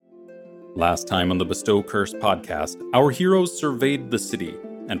Last time on the Bestow Curse podcast, our heroes surveyed the city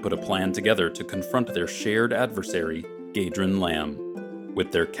and put a plan together to confront their shared adversary, Gadrin Lamb.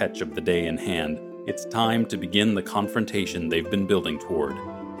 With their catch of the day in hand, it's time to begin the confrontation they've been building toward.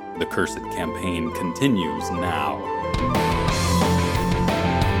 The Cursed campaign continues now.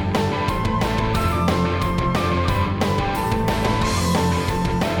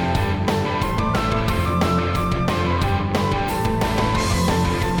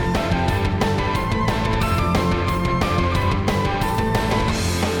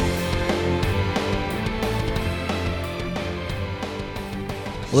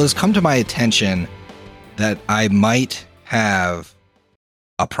 Well, it's come to my attention that I might have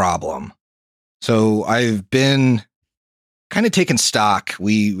a problem. So I've been kind of taking stock.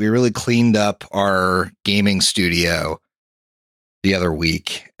 We really cleaned up our gaming studio the other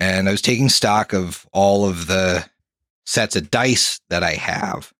week, and I was taking stock of all of the sets of dice that I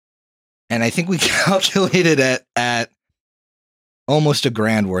have. And I think we calculated it at almost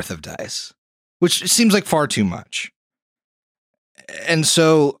 $1,000 worth of dice, which seems like far too much. And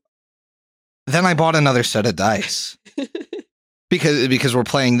so then I bought another set of dice because we're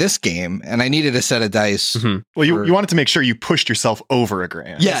playing this game and I needed a set of dice. Mm-hmm. Well, you wanted to make sure you pushed yourself over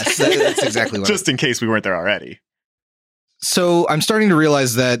 $1,000. Yes, that's exactly what. Just in case we weren't there already. So I'm starting to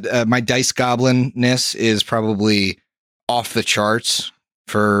realize that my dice goblinness is probably off the charts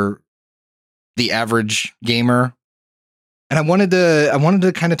for the average gamer. And I wanted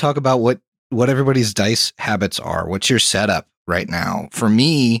to kind of talk about what everybody's dice habits are. What's your setup right now? For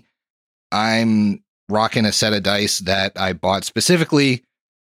me, I'm rocking a set of dice that I bought specifically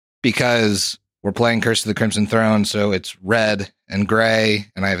because we're playing Curse of the Crimson Throne, so it's red and gray,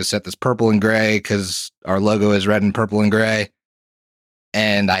 and I have a set that's purple and gray because our logo is red and purple and gray,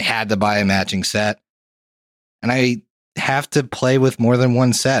 and I had to buy a matching set. And I have to play with more than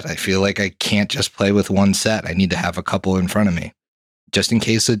one set. I feel like I can't just play with one set. I need to have a couple in front of me, just in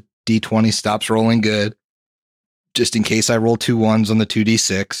case a D20 stops rolling good. Just in case I roll 2 1s on the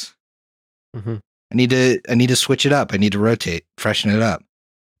 2d6. Mm-hmm. I need to switch it up. I need to rotate, freshen it up.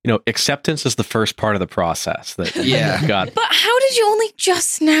 You know, acceptance is the first part of the process that you've got. But how did you only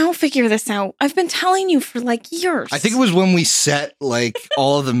just now figure this out? I've been telling you for like years. I think it was when we set like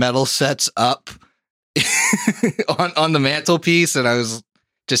all of the metal sets up on the mantelpiece, and I was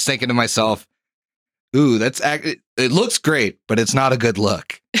just thinking to myself, "Ooh, it looks great, but it's not a good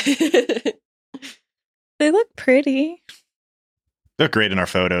look." They look pretty. They're great in our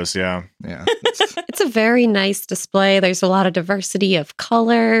photos, yeah. Yeah. It's a very nice display. There's a lot of diversity of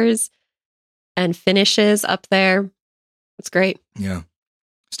colors and finishes up there. It's great. Yeah.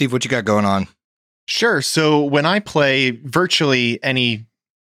 Steve, what you got going on? Sure. So when I play virtually any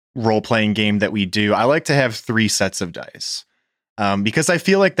role-playing game that we do, I like to have 3 sets of dice. Because I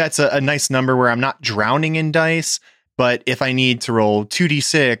feel like that's a nice number where I'm not drowning in dice, but if I need to roll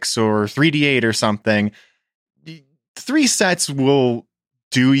 2d6 or 3d8 or something, 3 sets will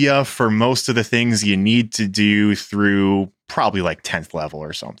do ya for most of the things you need to do through probably like 10th level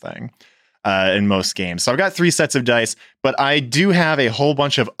or something in most games. So I've got 3 sets of dice, but I do have a whole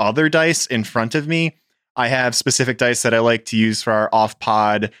bunch of other dice in front of me. I have specific dice that I like to use for our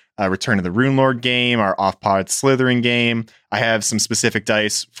off-pod Return of the Runelord game, our off-pod Slytherin game. I have some specific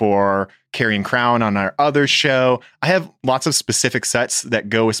dice for Carrion Crown on our other show. I have lots of specific sets that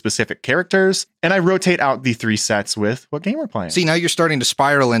go with specific characters, and I rotate out the 3 sets with what game we're playing. See, now you're starting to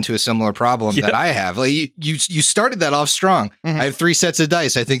spiral into a similar problem that I have. Like you started that off strong. Mm-hmm. I have 3 sets of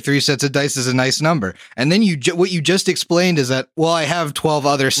dice. I think 3 sets of dice is a nice number. And then what you just explained is that, well, I have 12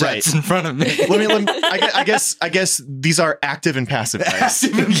 other sets in front of me. I guess these are active and passive dice.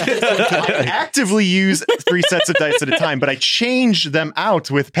 I actively use 3 sets of dice at a time, but I change them out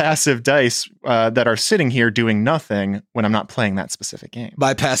with passive dice that are sitting here doing nothing when I'm not playing that specific game.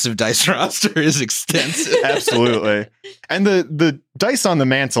 My passive dice roster is extensive. Absolutely. And the dice on the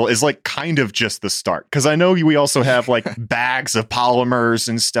mantle is like kind of just the start, because I know we also have like bags of polymers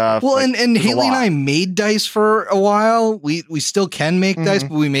and stuff. Well, like, and Haley and I made dice for a while. We still can make dice,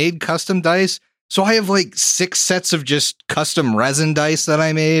 but we made custom dice. So I have like 6 sets of just custom resin dice that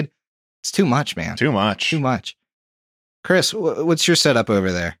I made. It's too much, man. Too much. Chris, what's your setup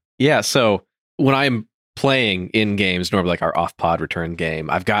over there? Yeah, so when I'm playing in games, normally like our off-pod return game,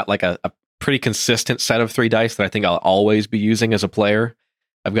 I've got like a pretty consistent set of 3 dice that I think I'll always be using as a player.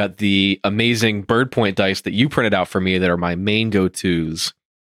 I've got the amazing bird point dice that you printed out for me that are my main go-tos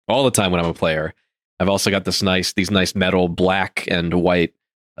all the time when I'm a player. I've also got these nice metal black and white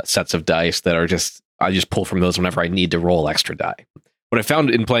sets of dice that are I just pull from those whenever I need to roll extra die. What I found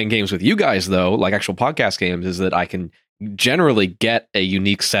in playing games with you guys, though, like actual podcast games, is that I can generally get a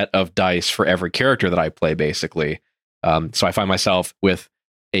unique set of dice for every character that I play, basically. So I find myself with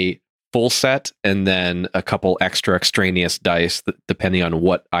a full set and then a couple extra extraneous dice depending on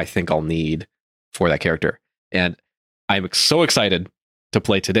what I think I'll need for that character. And I'm so excited to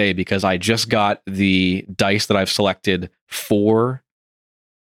play today because I just got the dice that I've selected for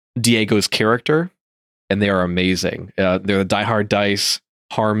Diego's character, and they are amazing. They're the Die Hard dice,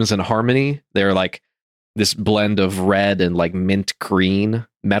 Harms and Harmony. They're like this blend of red and like mint green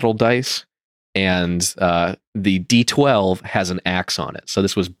metal dice. And the D12 has an axe on it. So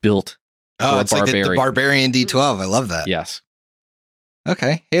this was built for it's like the Barbarian D12. I love that. Yes.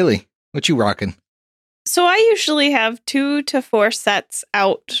 Okay. Haley, what you rocking? So I usually have 2 to 4 sets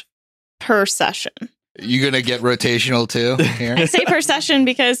out per session. You going to get rotational too? Here? I say per session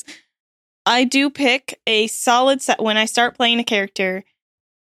because I do pick a solid set. When I start playing a character,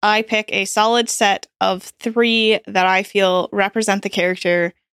 I pick a solid set of 3 that I feel represent the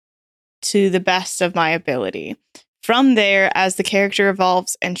character to the best of my ability. From there, as the character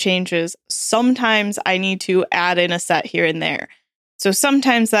evolves and changes, sometimes I need to add in a set here and there. So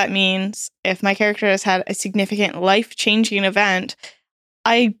sometimes that means if my character has had a significant life-changing event,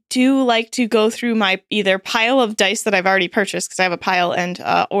 I do like to go through my either pile of dice that I've already purchased, because I have a pile, and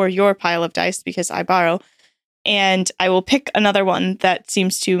or your pile of dice because I borrow, and I will pick another one that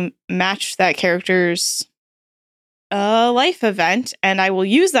seems to match that character's life event, and I will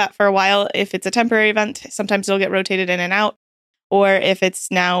use that for a while. If it's a temporary event, sometimes it'll get rotated in and out, or if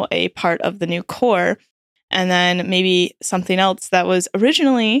it's now a part of the new core. And then maybe something else that was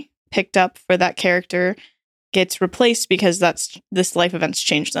originally picked up for that character gets replaced because this life event's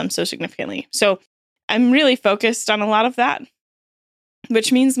changed them so significantly. So I'm really focused on a lot of that,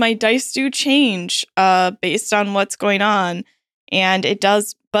 which means my dice do change based on what's going on. And it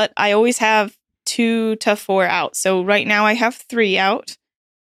does, but I always have 2 to 4 out. So right now I have 3 out.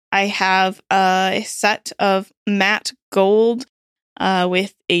 I have a set of matte gold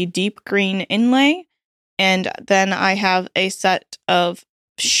with a deep green inlay. And then I have a set of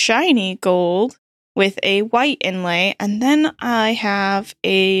shiny gold with a white inlay. And then I have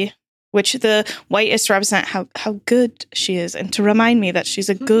which the white is to represent how good she is and to remind me that she's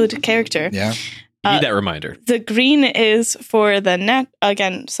a good character. Yeah. Need that reminder. The green is for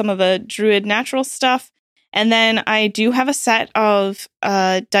again, some of the druid natural stuff. And then I do have a set of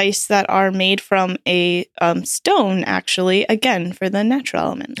dice that are made from a stone, actually, again, for the natural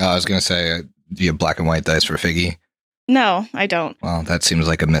element. I was going to say, do you have black and white dice for Figgy? No, I don't. Well, that seems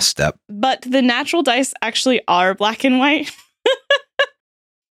like a misstep. But the natural dice actually are black and white.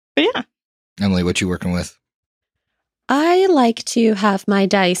 But yeah. Emily, what you working with? I like to have my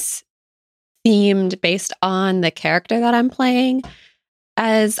dice themed based on the character that I'm playing.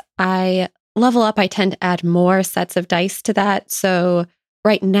 As I level up, I tend to add more sets of dice to that. So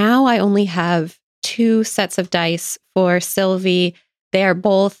right now, I only have 2 sets of dice for Sylvie. They are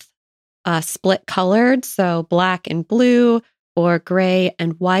both split colored, so black and blue or gray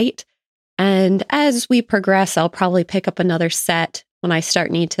and white. And as we progress, I'll probably pick up another set when I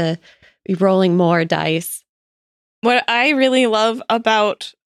start need to be rolling more dice. What I really love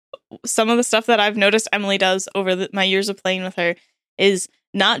about some of the stuff that I've noticed Emily does over my years of playing with her is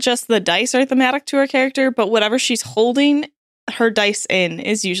not just the dice are thematic to her character, but whatever she's holding her dice in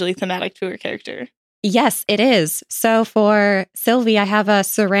is usually thematic to her character. Yes, it is. So for Sylvie, I have a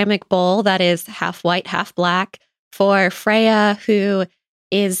ceramic bowl that is half white, half black. For Freya, who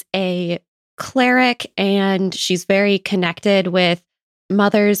is a cleric and she's very connected with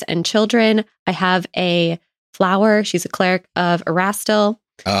mothers and children, I have a flower. She's a cleric of Erastil.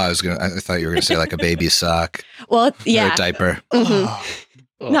 I thought you were going to say like a baby sock. Well, yeah. Or a diaper.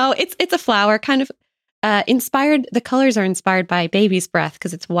 Mm-hmm. No, it's a flower, kind of inspired. The colors are inspired by baby's breath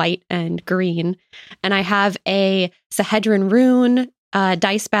because it's white and green. And I have a Sahedron rune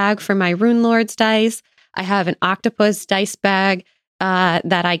dice bag for my Rune Lord's dice. I have an octopus dice bag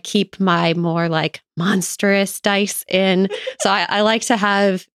that I keep my more like monstrous dice in. So I like to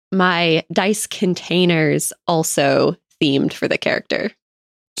have my dice containers also themed for the character.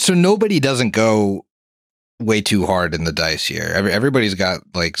 So nobody doesn't go way too hard in the dice here. Everybody's got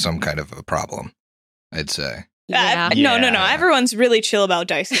like some kind of a problem, I'd say. Yeah. No. Everyone's really chill about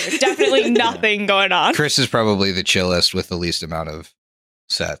dice here. Definitely nothing going on. Chris is probably the chillest with the least amount of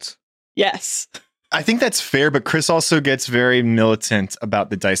sets. Yes. I think that's fair, but Chris also gets very militant about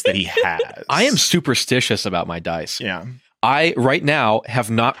the dice that he has. I am superstitious about my dice. Yeah. I, right now, have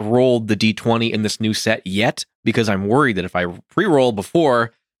not rolled the D20 in this new set yet because I'm worried that if I pre-roll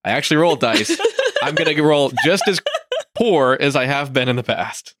before I actually roll dice, I'm going to roll just as poor as I have been in the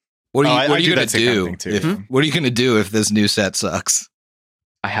past. What are I you do going that to same kind of do? thing, too. What are you going to do if this new set sucks?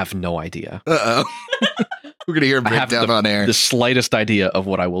 I have no idea. Uh-oh. We're going to hear a I have breakdown on air. the slightest idea of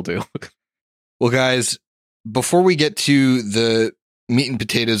what I will do. Well, guys, before we get to the meat and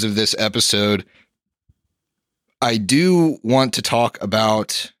potatoes of this episode, I do want to talk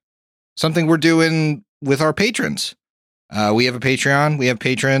about something we're doing with our patrons. We have a Patreon, we have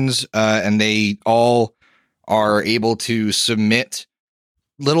patrons, and they all are able to submit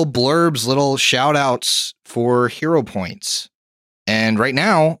little blurbs, little shout outs for hero points. And right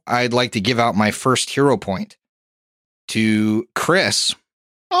now, I'd like to give out my first hero point to Chris.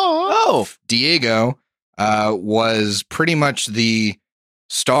 Oh, Diego was pretty much the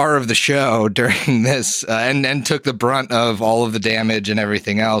star of the show during this and took the brunt of all of the damage and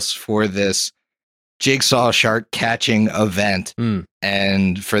everything else for this jigsaw shark catching event.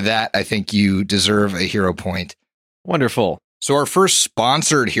 And for that, I think you deserve a hero point. Wonderful. So our first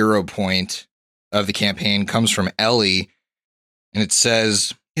sponsored hero point of the campaign comes from Ellie, and it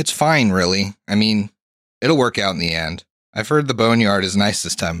says, "It's fine, really. I mean, it'll work out in the end. I've heard the boneyard is nice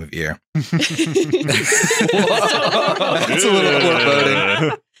this time of year." That's a little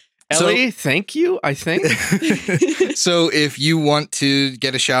foreboding. Ellie, thank you, I think. So if you want to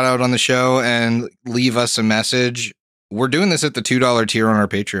get a shout out on the show and leave us a message, we're doing this at the $2 tier on our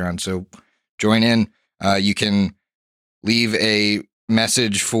Patreon. So join in. You can leave a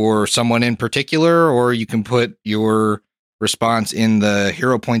message for someone in particular, or you can put your response in the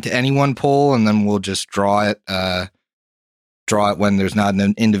hero point to anyone poll, and then we'll just draw it when there's not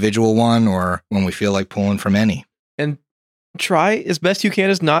an individual one or when we feel like pulling from any. And try as best you can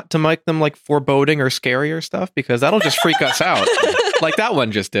is not to make them like foreboding or scary or stuff, because that'll just freak us out like that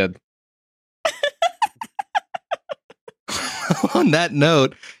one just did. On that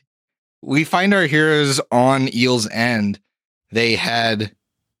note, we find our heroes on Eel's End. They had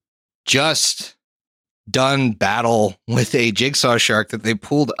just done battle with a jigsaw shark that they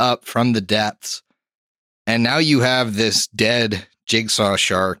pulled up from the depths. And now you have this dead jigsaw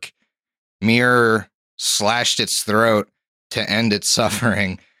shark. Mir slashed its throat to end its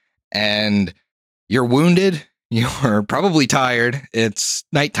suffering. And you're wounded. You're probably tired. It's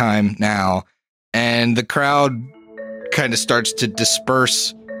nighttime now. And the crowd kind of starts to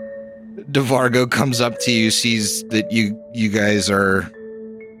disperse. DeVargo comes up to you, sees that you guys are,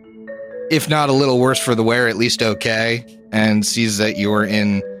 if not a little worse for the wear, at least okay, and sees that you're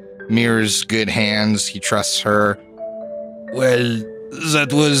in Mir's good hands. He trusts her. Well,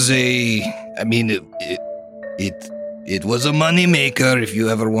 that was it was a moneymaker. If you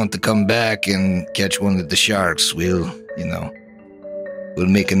ever want to come back and catch one of the sharks, we'll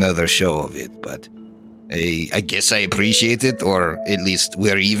make another show of it. But I guess I appreciate it, or at least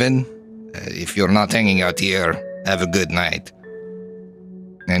we're even. If you're not hanging out here, have a good night.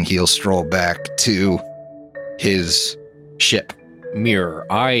 And he'll stroll back to his ship. Mir,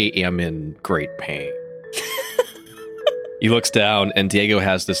 I am in great pain. He looks down, and Diego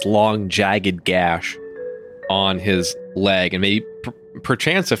has this long, jagged gash on his leg, and maybe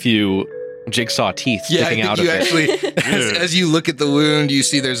perchance a few jigsaw teeth sticking out of it. Actually, as you look at the wound, you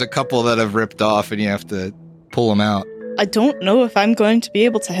see there's a couple that have ripped off, and you have to pull them out. I don't know if I'm going to be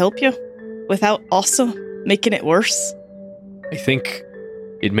able to help you without also making it worse. I think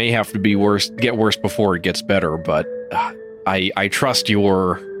it may have to be get worse before it gets better, but I trust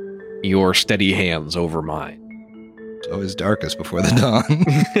your steady hands over mine. It's always darkest before the dawn.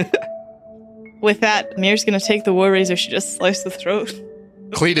 With that, Mir's going to take the war razor she just sliced the throat.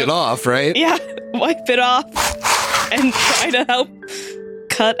 Clean it off, right? Yeah, wipe it off and try to help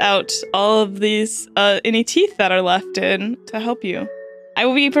cut out all of these, any teeth that are left in to help you. I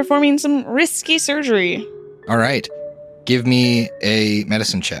will be performing some risky surgery. All right. Give me a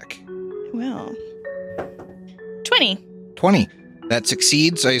medicine check. Well, 20. 20. That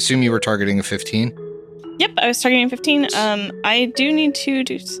succeeds. I assume you were targeting a 15. Yep, I was targeting 15. I do need to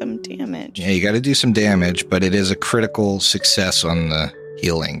do some damage. Yeah, you got to do some damage, but it is a critical success on the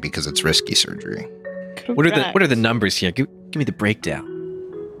healing because it's risky surgery. What are the numbers here? Give me the breakdown.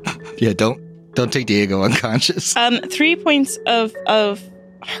 Yeah, don't take Diego unconscious. 3 points of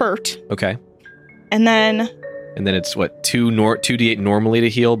hurt. Okay. And then it's what, 2d8 normally to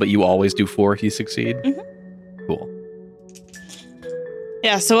heal, but you always do 4 if you succeed? Mm-hmm. Cool.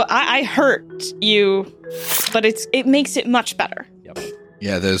 Yeah, so I hurt you, but it makes it much better. Yep.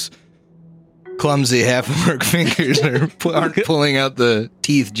 Yeah, those clumsy half-work fingers aren't pulling out the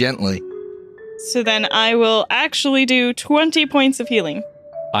teeth gently. So then I will actually do 20 points of healing.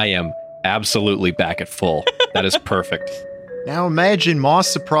 I am absolutely back at full. That is perfect. Now imagine my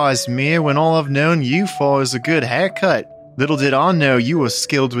surprise, Mir, when all I've known you for is a good haircut. Little did I know you were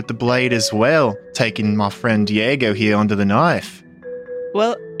skilled with the blade as well, taking my friend Diego here under the knife.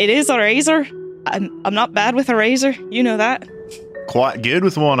 Well, it is a razor. I'm not bad with a razor. You know that. Quite good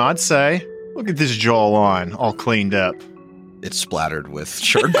with one, I'd say. Look at this jawline, all cleaned up. It's splattered with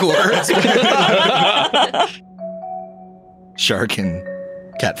shark gore. Shark and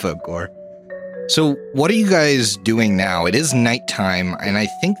catfolk gore. So what are you guys doing now? It is nighttime, and I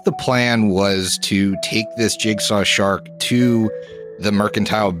think the plan was to take this jigsaw shark to the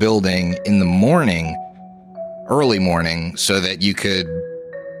mercantile building in the morning, early morning, so that you could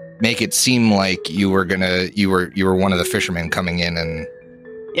make it seem like you were one of the fishermen coming in. And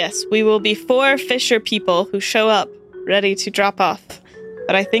Yes, we will be 4 fisher people who show up ready to drop off.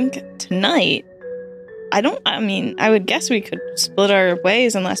 But I think tonight, I would guess we could split our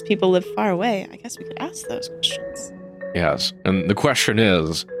ways unless people live far away. I guess we could ask those questions. Yes, and the question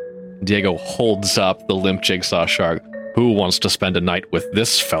is, Diego holds up the limp jigsaw shark. Who wants to spend a night with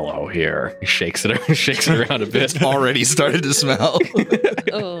this fellow here? He shakes it around a bit. already started to smell.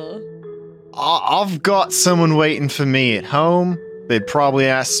 Oh. I've got someone waiting for me at home. They'd probably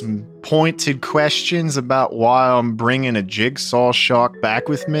ask some pointed questions about why I'm bringing a jigsaw shark back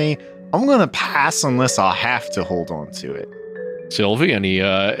with me. I'm going to pass unless I have to hold on to it. Sylvie,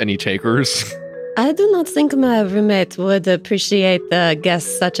 any takers? I do not think my roommate would appreciate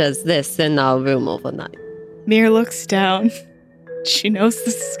guests such as this in our room overnight. Mir looks down. She knows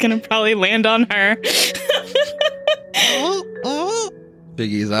this is going to probably land on her.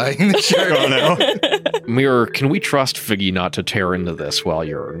 Biggie's eyeing the shark. Oh, no. Mirror, can we trust Figgy not to tear into this while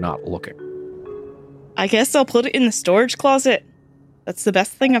you're not looking? I guess I'll put it in the storage closet. That's the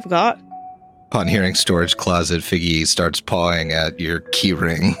best thing I've got. Upon hearing storage closet, Figgy starts pawing at your key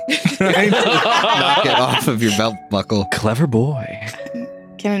ring. Knock it off of your belt buckle. Clever boy.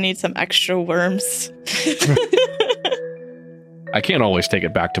 Gonna need some extra worms. I can't always take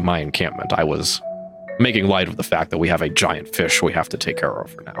it back to my encampment. I was making light of the fact that we have a giant fish we have to take care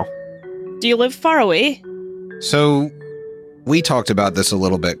of for now. Do you live far away? So, we talked about this a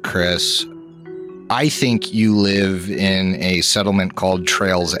little bit, Chris. I think you live in a settlement called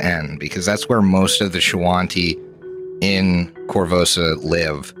Trails End, because that's where most of the Shawanti in Korvosa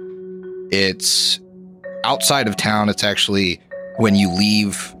live. It's outside of town. It's actually when you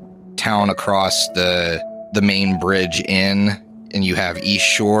leave town across the main bridge in, and you have East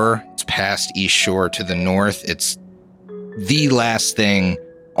Shore. It's past East Shore to the north. It's the last thing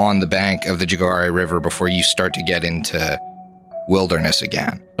on the bank of the Jagari River before you start to get into wilderness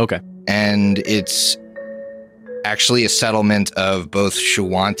again. Okay. And it's actually a settlement of both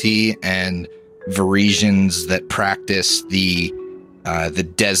Shawanti and Varisians that practice the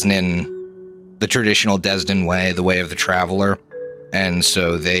Desnan, the traditional Desnan way, the way of the traveler. And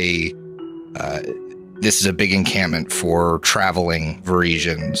so this is a big encampment for traveling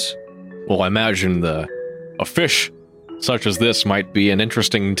Varisians. Well, I imagine a fish such as this might be an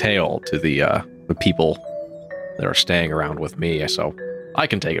interesting tale to the people that are staying around with me, so I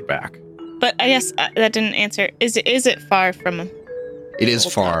can take it back. But I guess that didn't answer. Is it far from? It is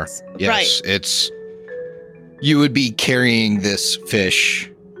Old far. Towns? Yes, Right. You would be carrying this fish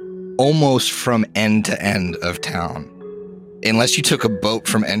almost from end to end of town. Unless you took a boat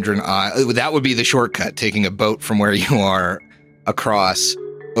from Endron Isle, that would be the shortcut, taking a boat from where you are across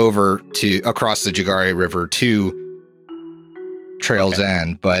the Jagari River to Trails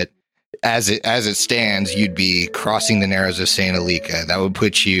End. But as it stands, you'd be crossing the Narrows of St. Alika. That would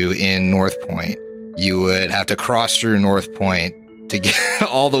put you in North Point. You would have to cross through North Point to get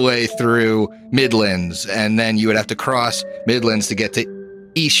all the way through Midlands, and then you would have to cross Midlands to get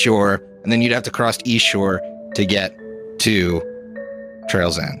to East Shore, and then you'd have to cross East Shore to get to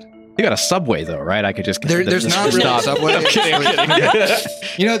Trails End. You got a subway though, right? I could just There's not really a subway. I'm kidding.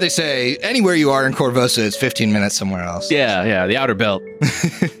 You know what they say, anywhere you are in Korvosa, it's 15 minutes somewhere else. Yeah, the outer belt.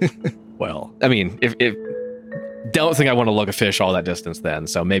 Well, I mean, if don't think I want to lug a fish all that distance then,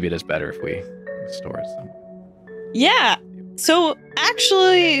 so maybe it is better if we store it somewhere. Yeah. So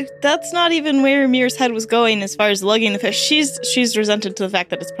actually, that's not even where Mir's head was going as far as lugging the fish. She's resented to the fact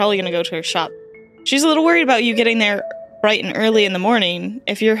that it's probably going to go to her shop. She's a little worried about you getting there bright and early in the morning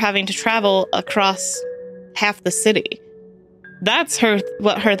if you're having to travel across half the city. That's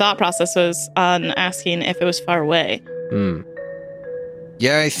what her thought process was on asking if it was far away.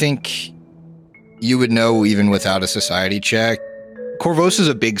 Yeah, I think you would know even without a society check. Korvosa is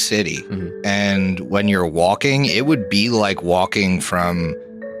a big city, and when you're walking, it would be like walking from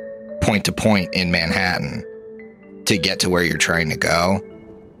point to point in Manhattan to get to where you're trying to go.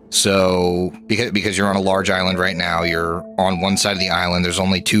 So because you're on a large island right now, you're on one side of the island. There's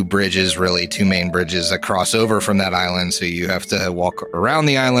only two main bridges that cross over from that island. So you have to walk around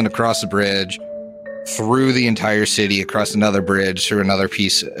the island, across the bridge, through the entire city, across another bridge, through another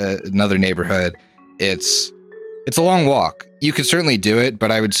another neighborhood. It's a long walk. You could certainly do it,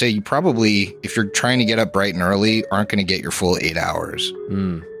 but I would say you probably, if you're trying to get up bright and early, aren't going to get your full 8 hours.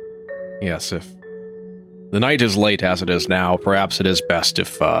 Yes, if the night is late as it is now, perhaps it is best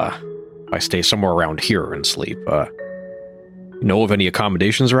if I stay somewhere around here and sleep. Know of any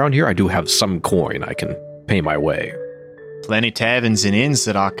accommodations around here? I do have some coin I can pay my way. Plenty taverns and inns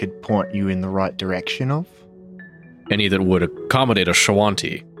that I could point you in the right direction of. Any that would accommodate a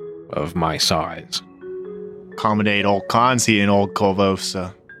Shawanti of my size. Accommodate all kinds here in Old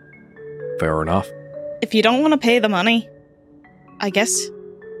Korvosa. Fair enough. If you don't want to pay the money, I guess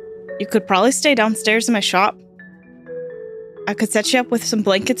you could probably stay downstairs in my shop. I could set you up with some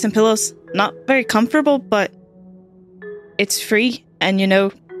blankets and pillows. Not very comfortable, but it's free, and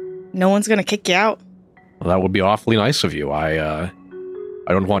no one's gonna kick you out. Well, that would be awfully nice of you. I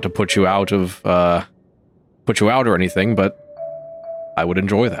don't want to put you out or anything, but I would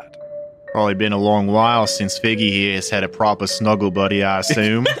enjoy that. Probably been a long while since Figgy here has had a proper snuggle buddy, I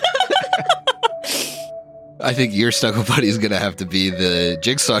assume. I think your snuggle buddy is going to have to be the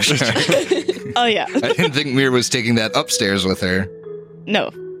jigsaw shark. Oh, yeah. I didn't think Mir was taking that upstairs with her.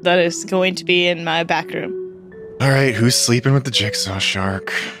 No, that is going to be in my back room. All right, who's sleeping with the jigsaw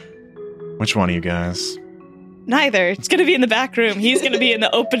shark? Which one of you guys? Neither. It's going to be in the back room. He's going to be in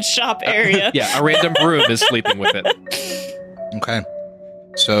the open shop area. Yeah, a random broom is sleeping with it. Okay.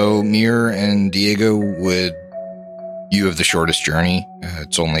 So Mir and Diego, you have the shortest journey.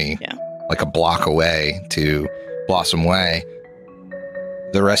 It's only like a block away to Blossom Way.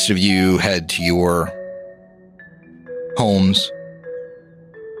 The rest of you head to your homes,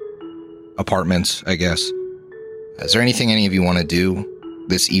 apartments, I guess. Is there anything any of you want to do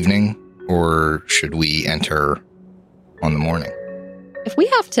this evening, or should we enter on the morning? If we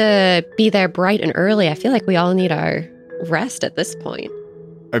have to be there bright and early, I feel like we all need our rest at this point.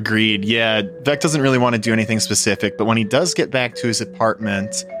 Agreed. Yeah, Vec doesn't really want to do anything specific, but when he does get back to his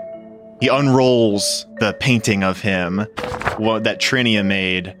apartment, he unrolls the painting of him that Trinia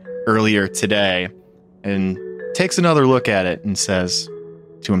made earlier today and takes another look at it and says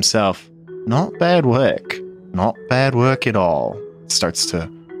to himself, "Not bad work. Not bad work at all." Starts to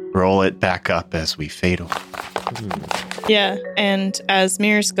roll it back up as we fade away. Yeah, and as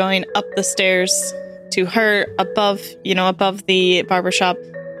Mir's going up the stairs to her above the barbershop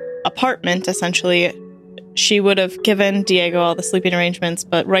apartment, essentially, she would have given Diego all the sleeping arrangements,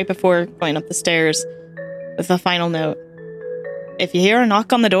 but right before going up the stairs with a final note: if you hear a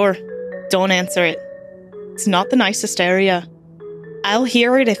knock on the door, don't answer it. It's not the nicest area. I'll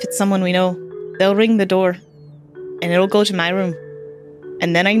hear it if it's someone we know. They'll ring the door, and it'll go to my room.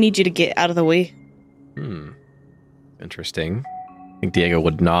 And then I need you to get out of the way. Interesting. I think Diego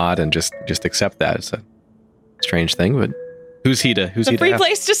would nod and just accept that. It's a strange thing, but who's he to It's a free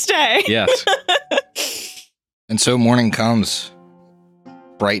place to stay. Yes. And so morning comes.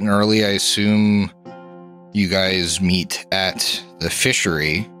 Bright and early, I assume you guys meet at the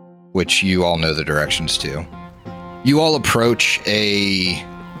fishery, which you all know the directions to. You all approach a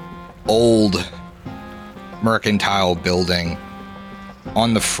old mercantile building.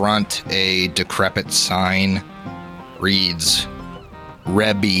 On the front, a decrepit sign reads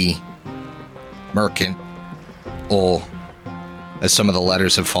Rebbe Mercantile, as some of the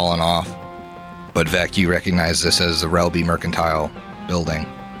letters have fallen off. But Vec, you recognize this as the Relby Mercantile building.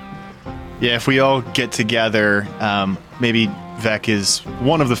 Yeah, if we all get together, maybe Vec is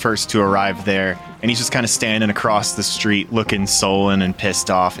one of the first to arrive there, and he's just kind of standing across the street looking sullen and pissed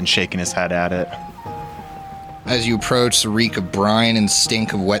off and shaking his head at it. As you approach, the reek of brine and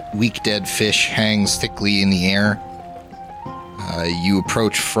stink of wet, weak dead fish hangs thickly in the air. You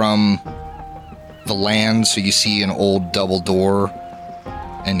approach from the land, so you see an old double door,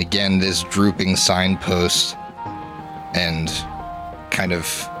 and again this drooping signpost and kind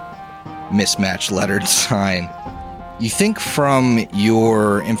of mismatched lettered sign. You think from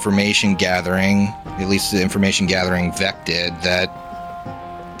your information gathering, at least the information gathering Vec did,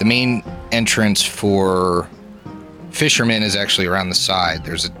 that the main entrance for fishermen is actually around the side.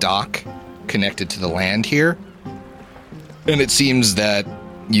 There's a dock connected to the land here, and it seems that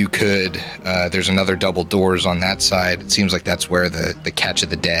you could, there's another double doors on that side. It seems like that's where the catch of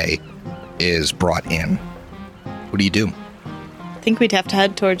the day is brought in. What do you do? I think we'd have to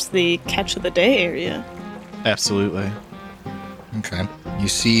head towards the catch of the day area. Absolutely. Okay. You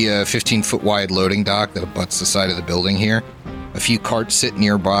see a 15-foot wide loading dock that abuts the side of the building here. A few carts sit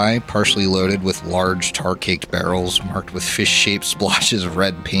nearby, partially loaded with large tar-caked barrels marked with fish-shaped splotches of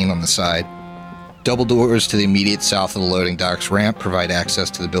red paint on the side. Double doors to the immediate south of the loading docks ramp provide access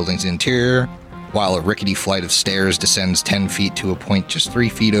to the building's interior, while a rickety flight of stairs descends 10 feet to a point just 3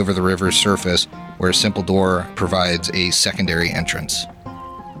 feet over the river's surface, where a simple door provides a secondary entrance.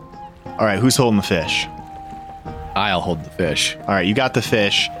 All right, who's holding the fish? I'll hold the fish. All right, you got the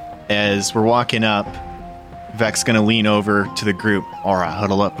fish. As we're walking up, Vec's going to lean over to the group. All right,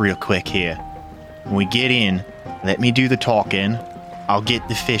 huddle up real quick here. When we get in, let me do the talking. I'll get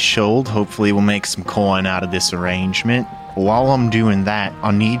the fish sold. Hopefully we'll make some coin out of this arrangement. While I'm doing that,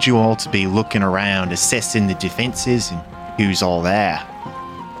 I need you all to be looking around, assessing the defenses and who's all there.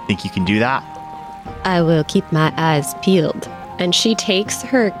 Think you can do that? I will keep my eyes peeled. And she takes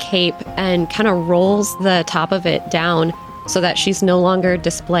her cape and kind of rolls the top of it down so that she's no longer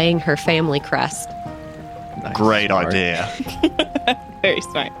displaying her family crest. Nice. Great Smart. idea. Very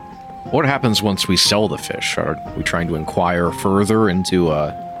smart. What happens once we sell the fish? Are we trying to inquire further into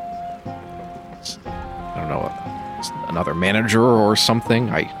another manager or something?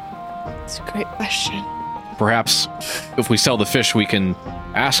 It's a great question. Perhaps if we sell the fish, we can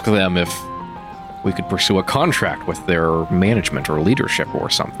ask them if we could pursue a contract with their management or leadership or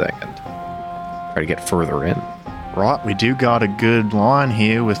something and try to get further in. Right, we do got a good line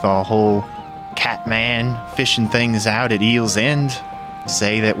here with our whole Catman fishing things out at Eel's End.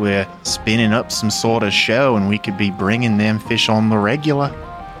 Say that we're spinning up some sort of show and we could be bringing them fish on the regular.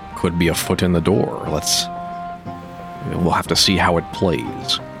 Could be a foot in the door. We'll have to see how it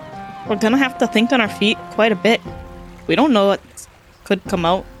plays. We're gonna have to think on our feet quite a bit. We don't know what could come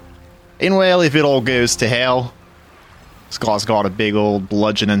out. And well, if it all goes to hell, this guy's got a big old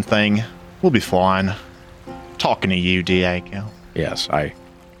bludgeoning thing. We'll be fine. Talking to you, Diego. Yes, I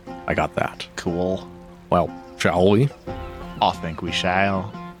got that. Cool. Well, shall we? I think we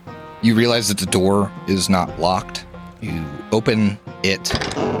shall. You realize that the door is not locked. You open it,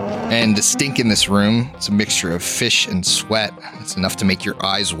 and the stink in this room, it's a mixture of fish and sweat. It's enough to make your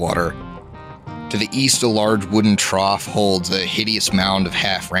eyes water. To the east, a large wooden trough holds a hideous mound of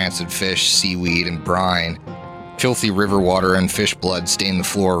half-rancid fish, seaweed, and brine. Filthy river water and fish blood stain the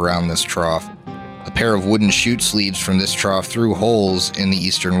floor around this trough. A pair of wooden chutes leads from this trough through holes in the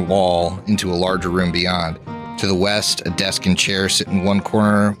eastern wall into a larger room beyond. To the west, a desk and chair sit in one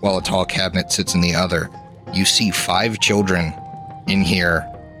corner, while a tall cabinet sits in the other. You see 5 children in here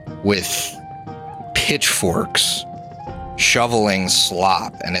with pitchforks shoveling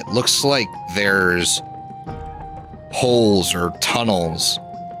slop, and it looks like there's holes or tunnels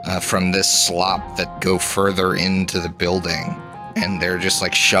from this slop that go further into the building, and they're just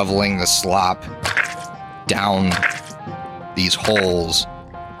like shoveling the slop down these holes.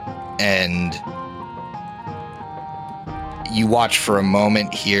 And you watch for a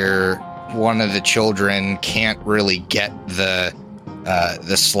moment here. One of the children can't really get the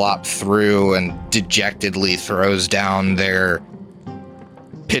slop through and dejectedly throws down their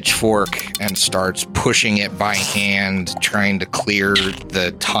pitchfork and starts pushing it by hand, trying to clear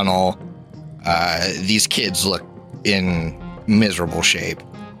the tunnel. These kids look in miserable shape.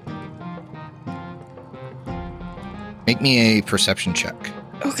 Make me a perception check.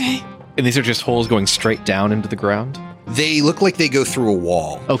 Okay. And these are just holes going straight down into the ground? They look like they go through a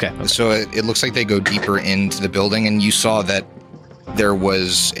wall. Okay. So it looks like they go deeper into the building, and you saw that there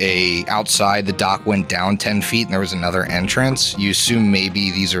was outside the dock went down 10 feet and there was another entrance. You assume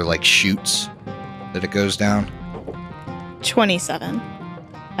maybe these are like chutes that it goes down. 27.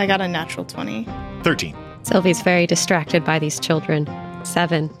 I got a natural 20. 13. Sylvie's very distracted by these children.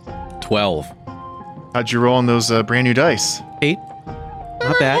 7. 12. How'd you roll on those brand new dice? 8.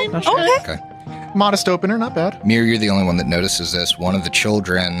 Not bad. Not sure. Okay. Modest opener, not bad. Mir, you're the only one that notices this. One of the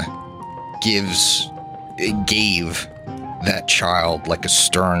children gave that child like a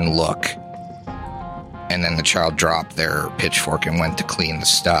stern look, and then the child dropped their pitchfork and went to clean the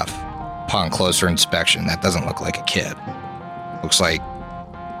stuff. Upon closer inspection, that doesn't look like a kid. Looks like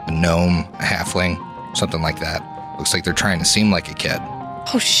a gnome, a halfling, something like that. Looks like they're trying to seem like a kid.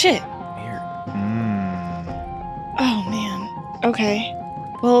 Oh, shit. Mm. Oh, man. Okay.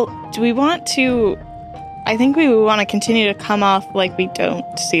 Well, do we want to... I think we would want to continue to come off like we don't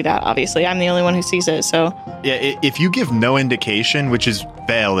see that, obviously. I'm the only one who sees it, so... Yeah, if you give no indication, which is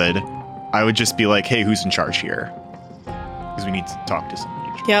valid, I would just be like, hey, who's in charge here? Because we need to talk to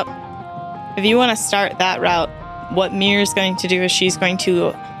somebody. Yep. If you want to start that route, what Mir's going to do is she's going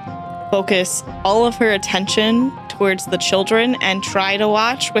to focus all of her attention towards the children and try to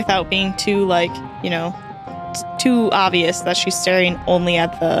watch without being too, too obvious that she's staring only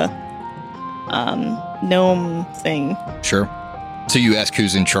at the gnome thing. Sure. So you ask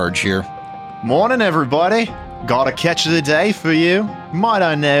who's in charge here? Morning, everybody. Got a catch of the day for you. Might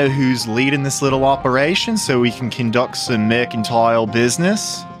I know who's leading this little operation so we can conduct some mercantile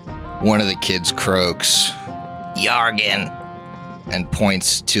business? One of the kids croaks, Yargan, and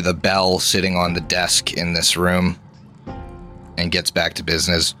points to the bell sitting on the desk in this room and gets back to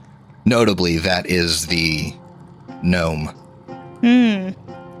business. Notably, that is the gnome.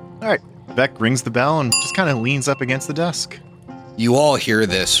 All right. Beck rings the bell and just kind of leans up against the desk. You all hear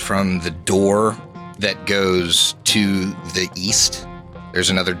this from the door that goes to the east. There's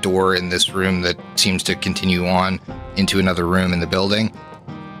another door in this room that seems to continue on into another room in the building.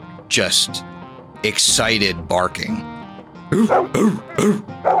 Just excited barking.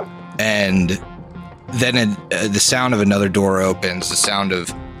 And then the sound of another door opens, the sound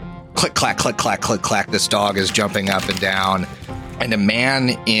of click, clack, click, clack, click, clack. This dog is jumping up and down. And a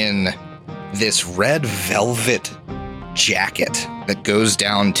man in this red velvet jacket that goes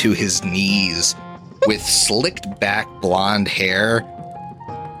down to his knees with slicked back blonde hair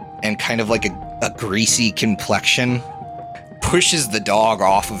and kind of like a greasy complexion pushes the dog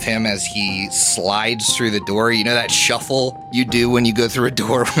off of him as he slides through the door. You know that shuffle you do when you go through a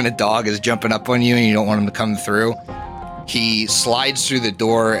door when a dog is jumping up on you and you don't want him to come through? He slides through the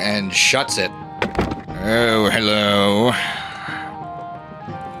door and shuts it. Oh, hello.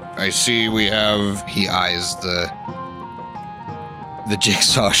 I see we have... He eyes the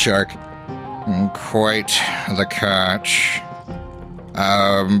jigsaw shark. Quite the catch.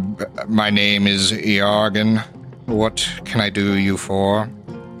 My name is Yargan. What can I do you for?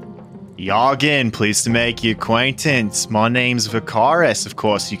 Yargan, pleased to make your acquaintance. My name's Vicaris. Of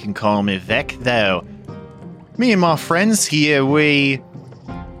course, you can call me Vec, though. Me and my friends here, we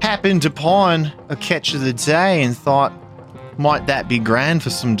happened upon a catch of the day and thought, might that be grand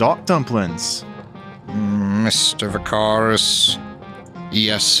for some dock dumplings? Mr. Vicaris,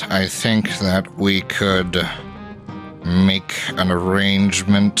 yes, I think that we could make an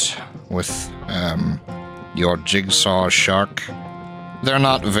arrangement with your jigsaw shark. They're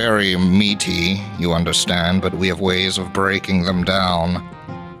not very meaty, you understand, but we have ways of breaking them down.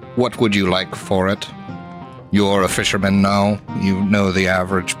 What would you like for it? You're a fisherman now. You know the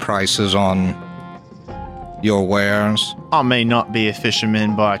average prices on your wares. I may not be a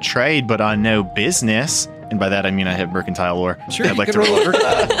fisherman by trade, but I know business. And by that, I mean I have mercantile lore. Sure, I'd you like can to roll roll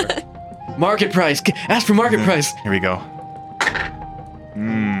over. Market price. Ask for market price. Here we go.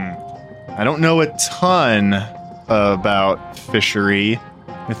 I don't know a ton about fishery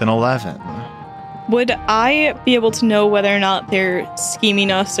with an 11. Would I be able to know whether or not they're scheming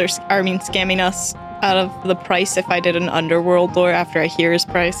us scamming us out of the price if I did an underworld lore after I hear his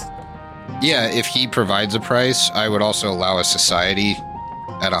price? Yeah, if he provides a price, I would also allow a society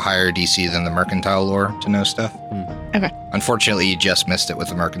at a higher DC than the mercantile lore to know stuff. Okay. Unfortunately, you just missed it with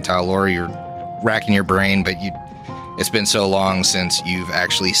the mercantile lore. You're racking your brain, but it's been so long since you've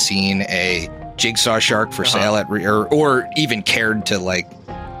actually seen a jigsaw shark for sale at or even cared to like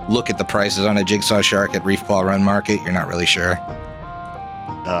look at the prices on a jigsaw shark at Reef Claw Run Market. You're not really sure.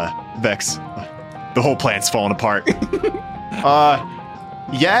 Vex, the whole plan's falling apart.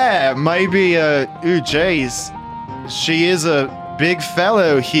 Yeah, maybe, geez, she is a big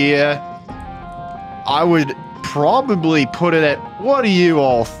fellow here. I would probably put it at, what do you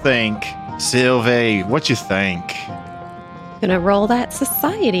all think? Sylvie, what you think? Gonna roll that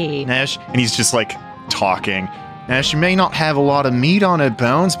society. Nash, and he's just like talking. Now, she may not have a lot of meat on her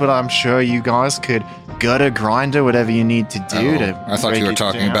bones, but I'm sure you guys could gut her, grind her, whatever you need to do to I thought break you were it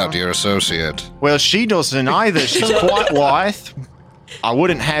talking down. about your associate. Well, she doesn't either. She's quite lithe. I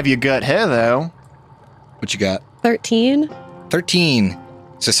wouldn't have you gut her, though. What you got? 13? 13.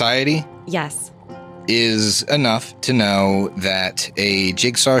 Society Yes. is enough to know that a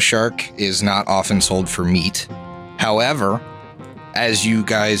jigsaw shark is not often sold for meat. However, as you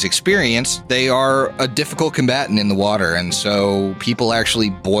guys experienced, they are a difficult combatant in the water, and so people actually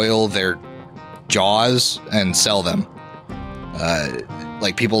boil their jaws and sell them.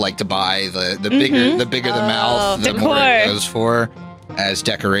 Like people like to buy the bigger the mouth, the more it goes for as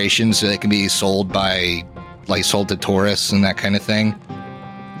decoration, so they can be sold sold to tourists and that kind of thing.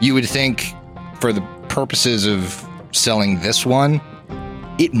 You would think, for the purposes of selling this one,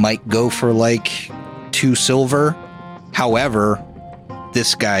 it might go for like 2 silver. However,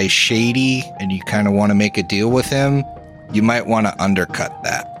 this guy's shady and you kind of want to make a deal with him, you might want to undercut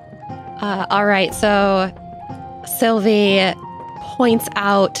that. All right, so Sylvie points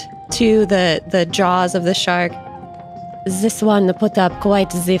out to the jaws of the shark. This one put up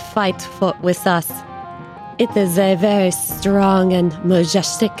quite the fight with us. It is a very strong and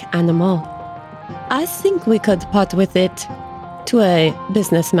majestic animal. I think we could part with it to a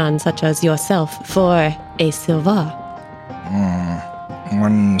businessman such as yourself for a silver.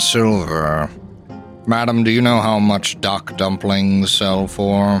 1 silver. Madam, do you know how much duck dumplings sell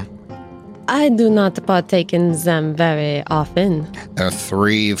for? I do not partake in them very often. They're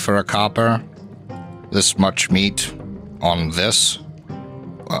 3 for a copper. This much meat on this?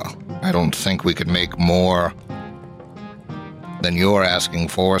 Well, I don't think we could make more than you're asking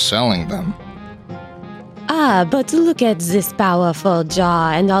for selling them. Ah, but look at this powerful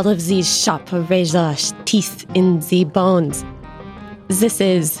jaw and all of these sharp razor teeth in the bones.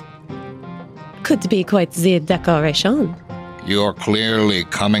 This could be quite the decoration. You're clearly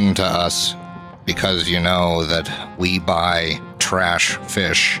coming to us because you know that we buy trash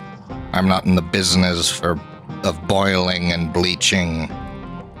fish. I'm not in the business of boiling and bleaching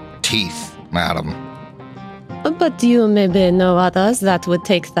teeth, madam. But you maybe know others that would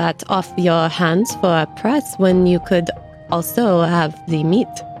take that off your hands for a price when you could also have the meat.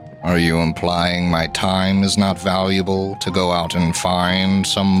 Are you implying my time is not valuable to go out and find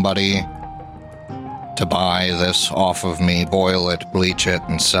somebody to buy this off of me, boil it, bleach it,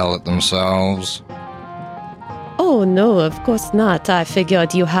 and sell it themselves? Oh, no, of course not. I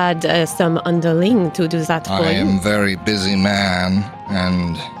figured you had some underling to do that for you. I am a very busy man,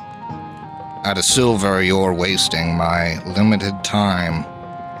 and at a silver, you're wasting my limited time.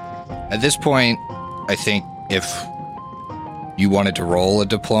 At this point, I think if you wanted to roll a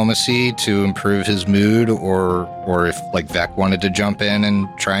diplomacy to improve his mood, or if, like, Vec wanted to jump in and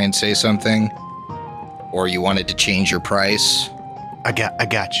try and say something, or you wanted to change your price. I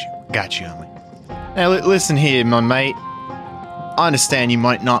got you, Emily. Now, listen here, my mate. I understand you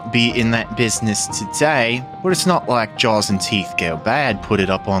might not be in that business today, but it's not like jaws and teeth go bad. Put it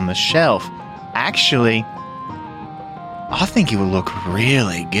up on the shelf. Actually, I think it would look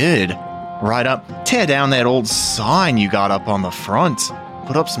really good. Right up, tear down that old sign you got up on the front.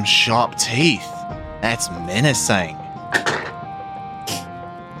 Put up some sharp teeth. That's menacing.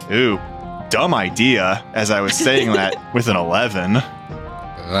 Ooh, dumb idea, as I was saying that with an 11.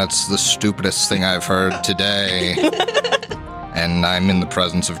 That's the stupidest thing I've heard today. And I'm in the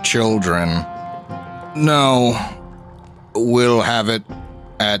presence of children. No, we'll have it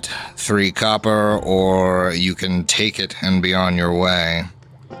at 3 copper, or you can take it and be on your way.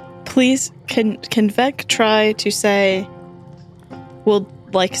 Please, can Vec try to say, we'll,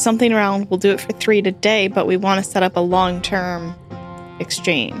 like, something around, we'll do it for 3 today, but we want to set up a long-term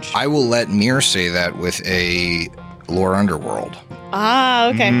exchange. I will let Mir say that with a lore underworld. Ah,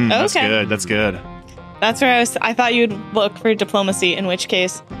 okay. Okay. That's good. That's where I thought you'd look for diplomacy, in which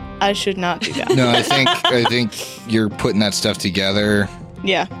case I should not do that. No, I think you're putting that stuff together.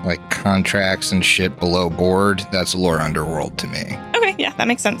 Yeah. Like contracts and shit below board. That's lore underworld to me. Okay, yeah, that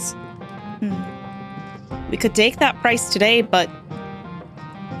makes sense. We could take that price today, but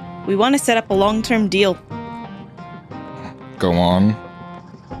we want to set up a long-term deal. Go on.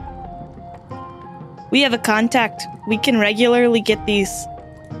 We have a contact. We can regularly get these,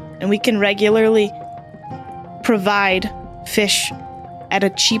 and we can regularly provide fish at a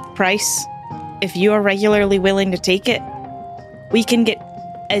cheap price. If you are regularly willing to take it, we can get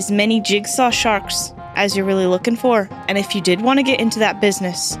as many jigsaw sharks as you're really looking for. And if you did want to get into that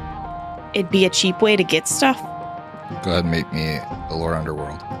business, it'd be a cheap way to get stuff. Go ahead and make me the lore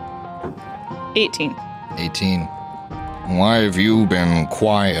underworld. 18. 18. Why have you been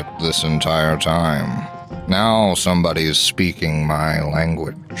quiet this entire time? Now somebody's speaking my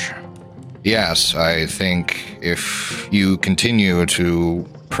language. Yes, I think if you continue to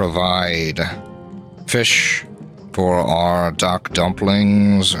provide fish for our duck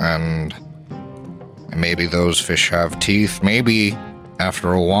dumplings, and maybe those fish have teeth, maybe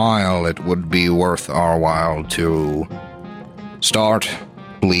after a while it would be worth our while to start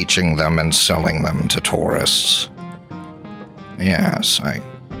bleaching them and selling them to tourists. Yes,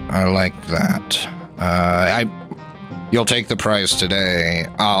 I like that. You'll take the price today.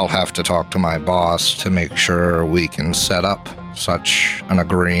 I'll have to talk to my boss to make sure we can set up such an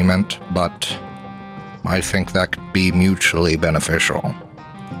agreement, but I think that could be mutually beneficial.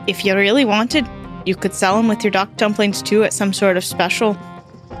 If you really wanted, you could sell them with your duck dumplings too at some sort of special.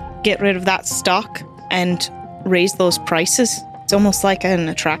 Get rid of that stock and raise those prices. It's almost like an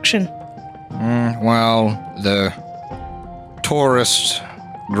attraction. Well, the tourist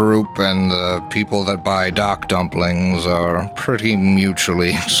group and the people that buy duck dumplings are pretty mutually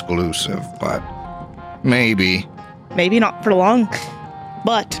exclusive, but maybe. Maybe not for long.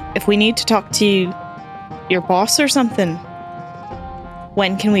 But if we need to talk to your boss or something,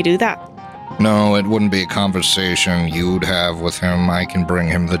 when can we do that? No, it wouldn't be a conversation you'd have with him. I can bring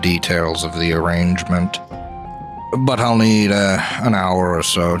him the details of the arrangement. but I'll need an hour or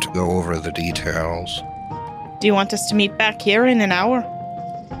so to go over the details. Do you want us to meet back here in an hour?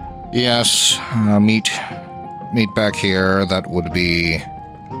 Yes, meet back here. That would be,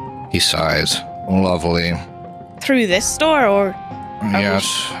 he sighs, lovely. Through this door, or?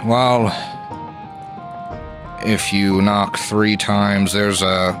 Yes, well, if you knock 3 times, there's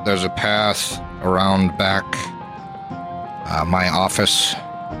a path around back. My office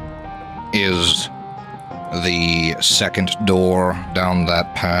is the second door down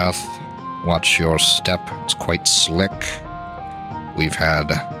that path. Watch your step, it's quite slick. We've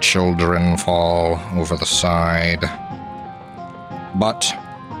had children fall over the side. But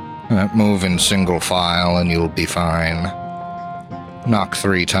move in single file and you'll be fine. Knock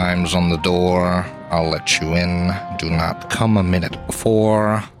 3 times on the door. I'll let you in. Do not come a minute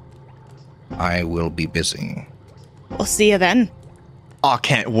before. I will be busy. We'll see you then. I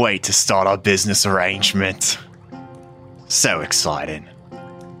can't wait to start our business arrangement. So exciting.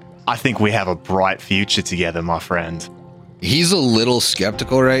 I think we have a bright future together, my friend. He's a little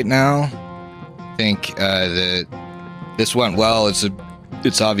skeptical right now. I think that this went well.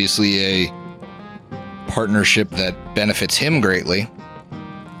 It's obviously a partnership that benefits him greatly.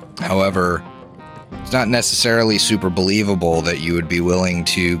 However, it's not necessarily super believable that you would be willing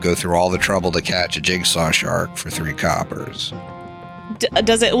to go through all the trouble to catch a jigsaw shark for 3 coppers.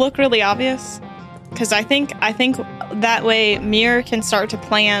 Does it look really obvious? Because I think that way Mir can start to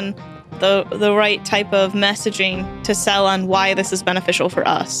plan the right type of messaging to sell on why this is beneficial for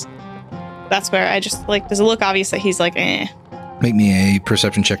us. That's where I just like, does it look obvious that he's like, eh? Make me a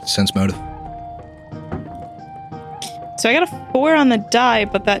perception check to sense motive. So I got a 4 on the die,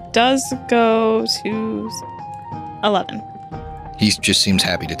 but that does go to 11. He just seems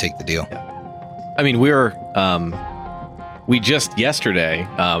happy to take the deal. I mean, we just yesterday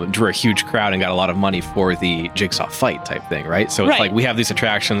drew a huge crowd and got a lot of money for the jigsaw fight type thing, right? So it's like we have these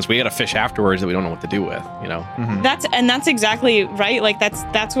attractions, we got to fish afterwards that we don't know what to do with, you know? Mm-hmm. That's exactly right. Like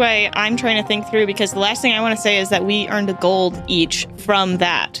that's why I'm trying to think through, because the last thing I want to say is that we earned a gold each from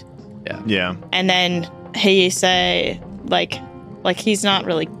that. Yeah. And then he say like he's not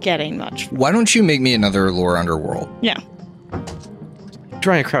really getting much. Why don't you make me another lore underworld? Yeah.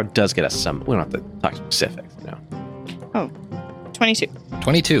 Drawing a crowd does get us some. We don't have to talk specifics, you know? Oh, 22.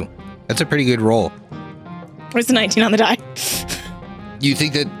 22. That's a pretty good roll. Where's the 19 on the die? You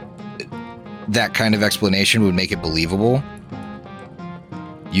think that kind of explanation would make it believable?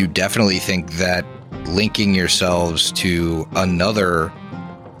 You definitely think that linking yourselves to another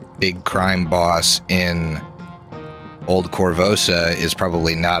big crime boss in Old Corvosa is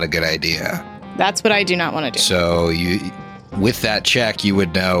probably not a good idea. That's what I do not want to do. So with that check, you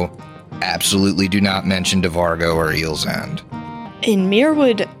would know, absolutely do not mention DeVargo or Eel's End. And Mir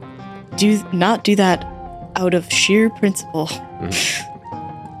would not do that out of sheer principle.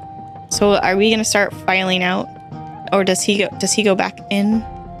 So are we going to start filing out? Or does he go back in?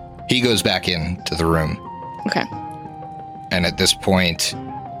 He goes back into the room. Okay. And at this point,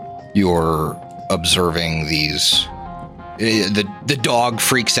 you're observing these. The dog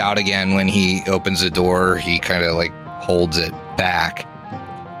freaks out again when he opens the door. He kind of like holds it back,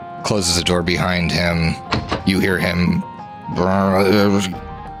 closes the door behind him. You hear him,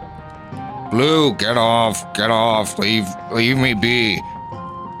 Blue, get off, leave me be.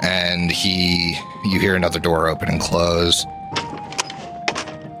 And you hear another door open and close.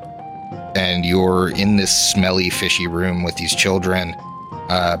 And you're in this smelly, fishy room with these children.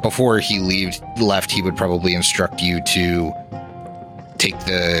 Before he left, he would probably instruct you to take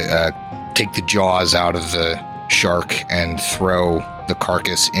the jaws out of the shark and throw the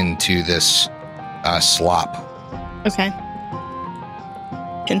carcass into this slop. Okay.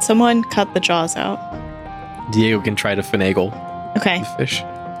 Can someone cut the jaws out? Diego can try to finagle Okay. the fish.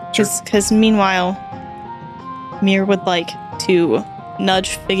 Because meanwhile, Mir would like to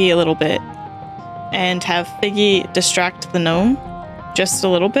nudge Figgy a little bit and have Figgy distract the gnome just a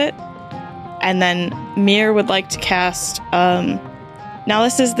little bit. And then Mir would like to cast... now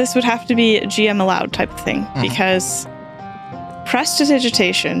this would have to be a GM allowed type of thing, because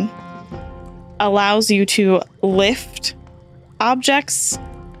prestidigitation allows you to lift objects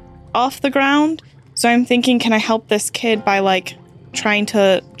off the ground. So I'm thinking, can I help this kid by like trying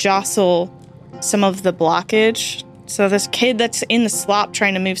to jostle some of the blockage? So this kid that's in the slop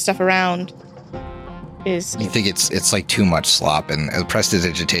trying to move stuff around is... You think it's like too much slop, and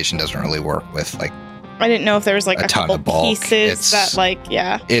prestidigitation doesn't really work with like... I didn't know if there was like a ton couple of bulk. pieces that like,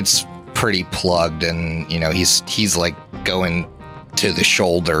 yeah. It's pretty plugged, and you know he's like going to the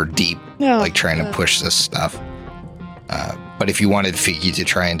shoulder deep, like trying to push this stuff. But if you wanted Figgy to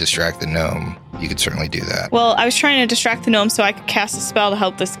try and distract the gnome, you could certainly do that. Well, I was trying to distract the gnome so I could cast a spell to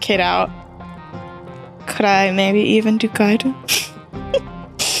help this kid out. Could I maybe even do guidance?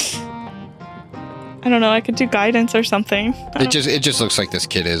 I don't know. I could do guidance or something. It just looks like this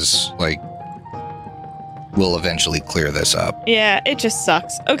kid is like will eventually clear this up. Yeah, it just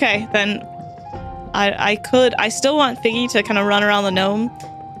sucks. Okay, then I still want Figgy to kind of run around the gnome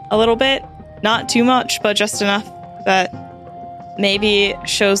a little bit. Not too much, but just enough that maybe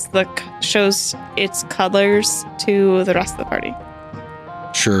shows its colors to the rest of the party.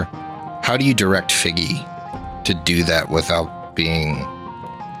 Sure. How do you direct Figgy to do that without being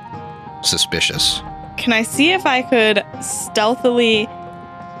suspicious? Can I see if I could stealthily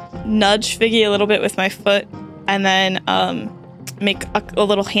nudge Figgy a little bit with my foot and then make a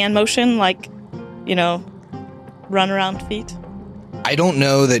little hand motion, like, run around feet? I don't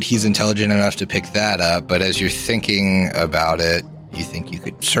know that he's intelligent enough to pick that up, but as you're thinking about it, you think you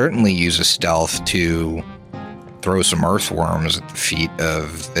could certainly use a stealth to throw some earthworms at the feet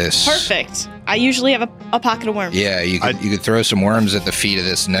of this. Perfect. I usually have a pocket of worms. Yeah, you could throw some worms at the feet of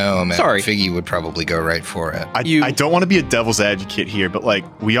this gnome, and Figgy would probably go right for it. I don't want to be a devil's advocate here, but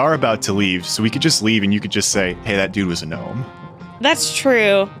we are about to leave, so we could just leave and you could just say, hey, that dude was a gnome. That's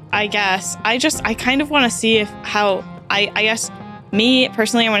true, I guess. I kind of want to see I guess me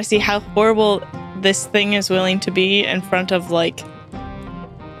personally, I want to see how horrible this thing is willing to be in front of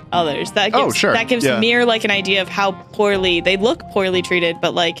others. That gives Mir an idea of how they look poorly treated,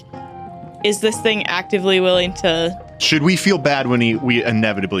 but is this thing actively willing to? Should we feel bad when we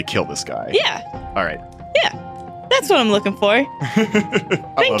inevitably kill this guy? Yeah. All right. Yeah, that's what I'm looking for.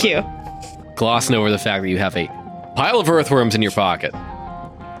 Thank you. Glossing over the fact that you have a pile of earthworms in your pocket.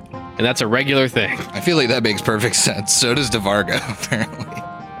 And that's a regular thing. I feel like that makes perfect sense. So does Devarga, apparently.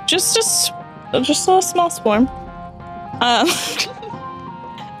 Just a small swarm.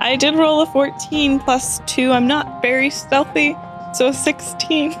 I did roll a 14 plus 2. I'm not very stealthy, so a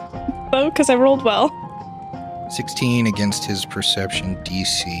 16, though, because I rolled well. 16 against his perception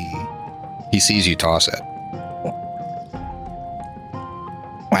DC. He sees you toss it.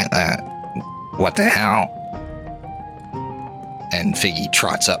 What the hell? And Figgy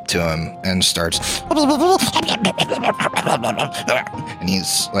trots up to him and starts. And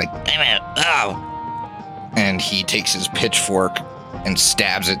he's like, "Ow!" And he takes his pitchfork and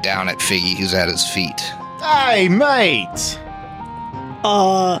stabs it down at Figgy, who's at his feet. Hey, mate!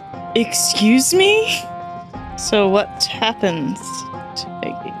 Excuse me? So what happens to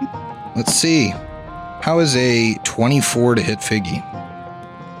Figgy? Let's see. How is a 24 to hit Figgy?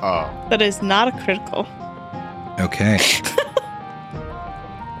 Oh. That is not a critical. Okay.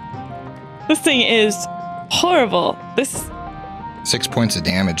 This thing is horrible. 6 points of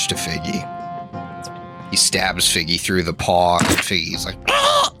damage to Figgy. He stabs Figgy through the paw, and Figgy's like,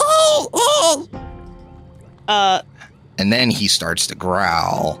 oh. And then he starts to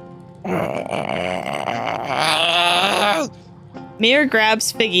growl. Mir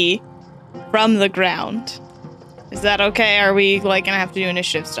grabs Figgy from the ground. Is that okay? Are we gonna have to do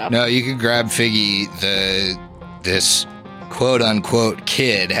initiative stuff? No, you can grab Figgy. This quote unquote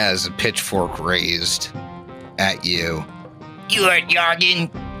kid has a pitchfork raised at you. You heard Yargin.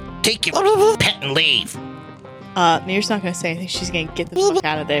 Take your pet and leave. Mir's not gonna say anything. She's gonna get the fuck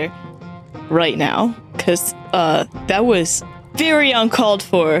out of there right now, because that was very uncalled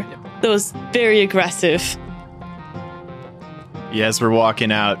for. That was very aggressive. Yeah, as we're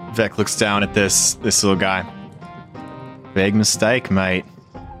walking out, Vec looks down at this little guy. Big mistake, mate.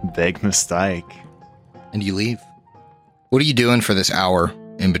 Big mistake. And you leave. What are you doing for this hour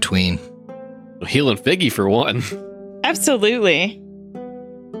in between? Healing Figgy for one. Absolutely.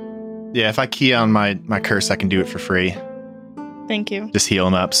 Yeah, if I key on my curse, I can do it for free. Thank you. Just heal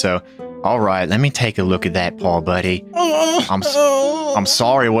him up. So, all right, let me take a look at that paw, buddy. I'm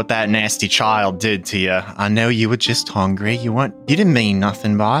sorry what that nasty child did to you. I know you were just hungry. You didn't mean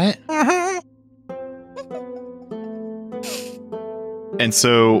nothing by it. And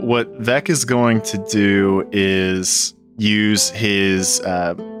so what Vec is going to do is use his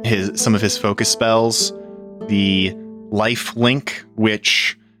some of his focus spells, the life link,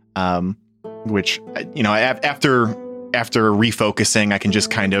 which after refocusing, I can just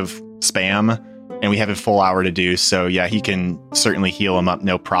kind of spam, and we have a full hour to do. So yeah, he can certainly heal him up,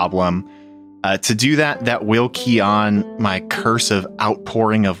 no problem. To do that will key on my curse of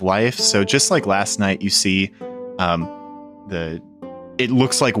outpouring of life. So just like last night, you see, it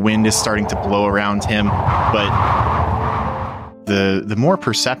looks like wind is starting to blow around him, but the more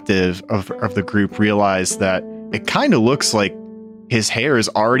perceptive of the group realize that it kind of looks like his hair is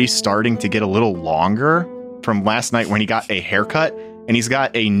already starting to get a little longer, from last night when he got a haircut, and he's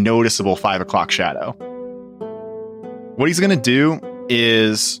got a noticeable 5 o'clock shadow. What he's going to do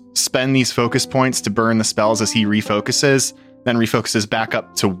is spend these focus points to burn the spells as he refocuses, then refocuses back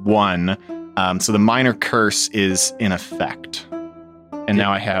up to 1. So the minor curse is in effect. And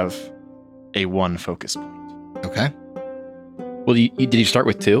now I have a 1 focus point. Okay. Well, did you start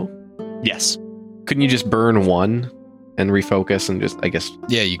with 2? Yes. Couldn't you just burn 1 and refocus and just, I guess?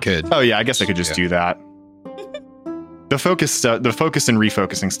 Yeah, you could. Oh yeah, I guess I could just do that. The focus and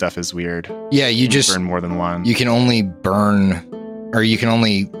refocusing stuff is weird. Yeah, you just burn more than 1. You can only burn, or you can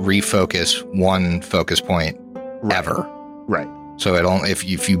only refocus 1 focus point ever. Right. So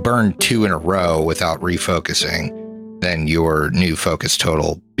if you burn 2 in a row without refocusing, then your new focus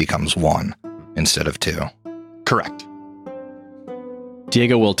total becomes 1 instead of 2. Correct.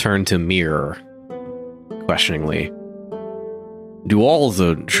 Diego will turn to Mir questioningly. Do all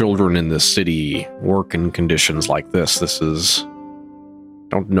the children in the city work in conditions like this?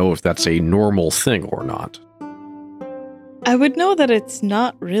 Don't know if that's a normal thing or not. I would know that it's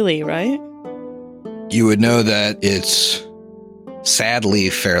not really, right? You would know that it's sadly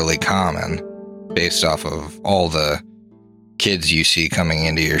fairly common based off of all the kids you see coming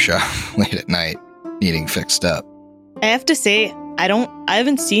into your shop late at night needing fixed up. I have to say, I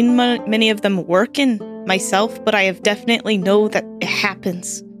haven't seen many of them working myself, but I have definitely know that it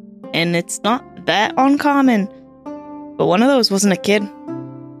happens. And it's not that uncommon. But one of those wasn't a kid.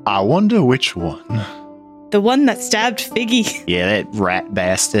 I wonder which one. The one that stabbed Figgy. Yeah, that rat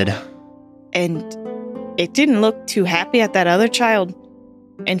bastard. And it didn't look too happy at that other child.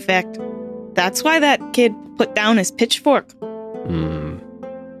 In fact, that's why that kid put down his pitchfork.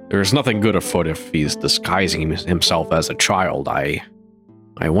 There's nothing good afoot if he's disguising himself as a child. I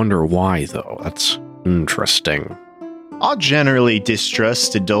wonder why, though. That's interesting. I generally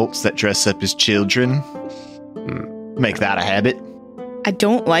distrust adults that dress up as children. Make that a habit. I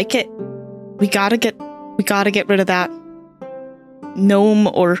don't like it. We gotta get rid of that gnome,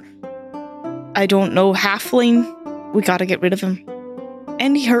 or I don't know, halfling. We gotta get rid of him.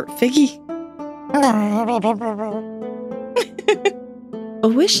 And he hurt Figgy.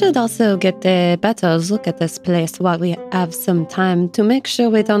 We should also get a better look at this place while we have some time to make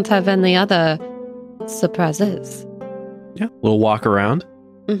sure we don't have any other surprises. Yeah, we'll walk around.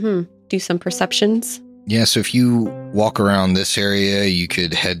 Do some perceptions. Yeah, so if you walk around this area, you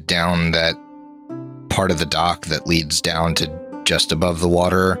could head down that part of the dock that leads down to just above the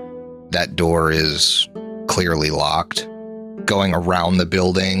water. That door is clearly locked. Going around the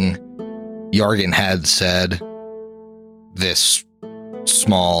building, Yargan had said this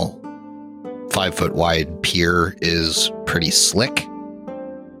small 5-foot wide pier is pretty slick.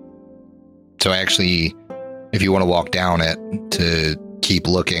 So actually, if you want to walk down it to keep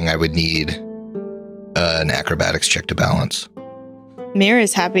looking, I would need an acrobatics check to balance. Mir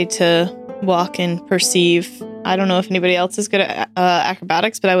is happy to walk and perceive. I don't know if anybody else is good at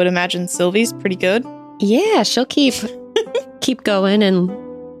acrobatics, but I would imagine Sylvie's pretty good. Yeah, she'll keep going and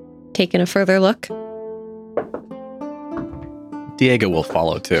taking a further look. Diego will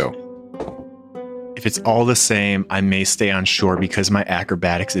follow too. If it's all the same, I may stay on shore because my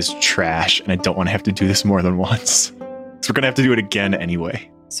acrobatics is trash and I don't want to have to do this more than once. So we're going to have to do it again anyway.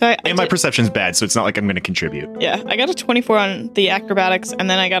 So my perception's bad, so it's not like I'm going to contribute. Yeah, I got a 24 on the acrobatics, and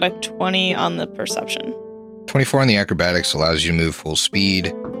then I got a 20 on the perception. 24 on the acrobatics allows you to move full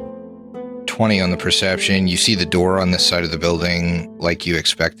speed. 20 on the perception. You see the door on this side of the building like you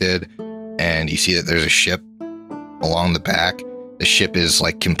expected, and you see that there's a ship along the back. The ship is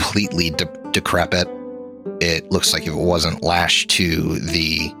like completely decrepit. It looks like if it wasn't lashed to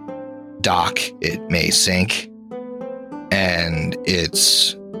the dock, it may sink. And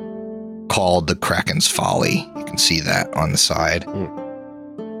it's called the Kraken's Folly. You can see that on the side.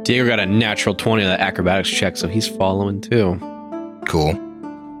 Diego got a natural 20 on that acrobatics check, so he's following too. Cool.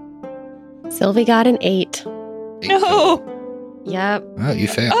 Sylvie got an 8. No! Yep. Oh, you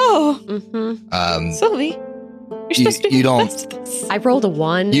failed. Mm-hmm. Sylvie, you're supposed to be you don't- best at this. I rolled a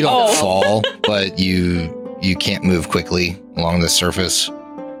 1. You don't fall, but you can't move quickly along the surface.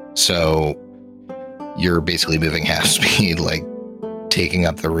 So you're basically moving half speed, like taking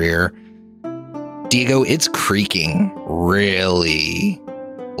up the rear. Diego, it's creaking really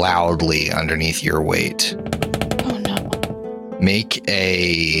loudly underneath your weight. Oh no. Make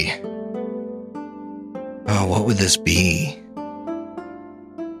a... Oh, what would this be?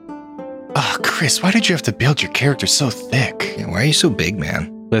 Oh, Chris, why did you have to build your character so thick? Yeah, why are you so big,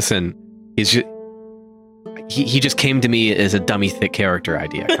 man? Listen, he's just, he just came to me as a dummy thick character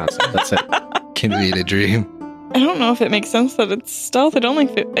idea concept. That's it. Can be a dream. I don't know if it makes sense that it's stealth. It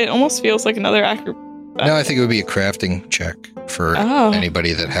almost feels like another No, I think it would be a crafting check for Oh.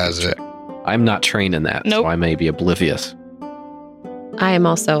 anybody that has it. I'm not trained in that, Nope. so I may be oblivious. I am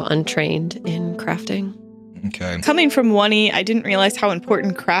also untrained in crafting. Okay. Coming from 1E, I didn't realize how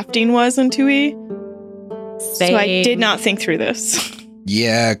important crafting was in 2E. So I did not think through this.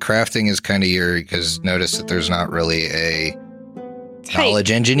 Yeah, crafting is kind of eerie because notice that there's not really a knowledge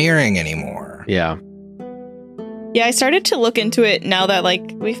engineering anymore. Yeah. Yeah, I started to look into it now that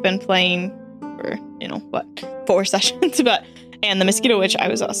we've been playing for 4 sessions, and the Mosquito Witch. I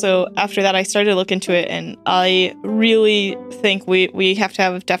was also after that I started to look into it, and I really think we have to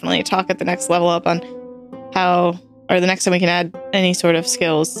have definitely a talk at the next level up on how, or the next time we can add any sort of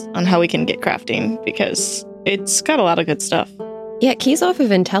skills on how we can get crafting, because it's got a lot of good stuff. Yeah, keys off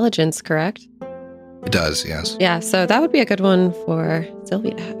of intelligence, correct? It does, yes. Yeah, so that would be a good one for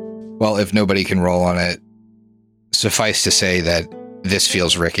Sylvia to have. Well, if nobody can roll on it, suffice to say that this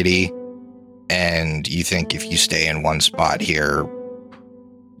feels rickety, and you think if you stay in one spot here,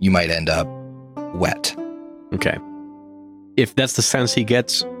 you might end up wet. Okay. If that's the sense he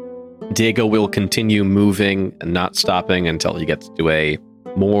gets, Diego will continue moving and not stopping until he gets to a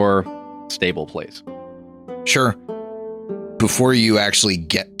more stable place. Sure. Before you actually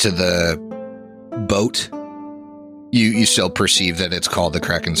get to the boat, you still perceive that it's called the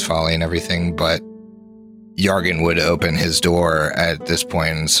Kraken's Folly and everything, but Yargen would open his door at this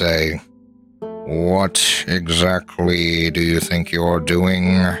point and say, "What exactly do you think you're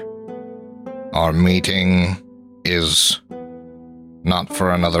doing? Our meeting is not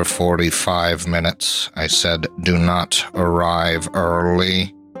for another 45 minutes. I said do not arrive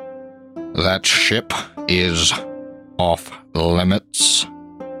early. That ship is off limits."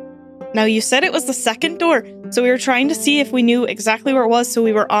 Now, you said it was the second door, so we were trying to see if we knew exactly where it was so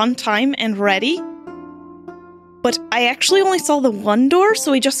we were on time and ready. But I actually only saw the one door,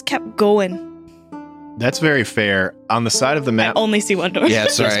 so we just kept going. That's very fair. On the side of the I map, only see one door. Yeah,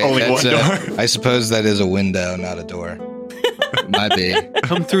 sorry. only That's, one door. I suppose that is a window, not a door. Might be.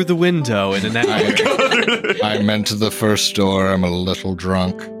 Come through the window in an hour. I meant the first door. I'm a little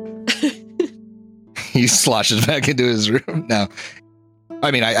drunk. He sloshes back into his room. No. I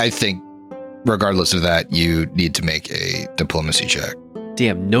mean, I think, regardless of that, you need to make a diplomacy check.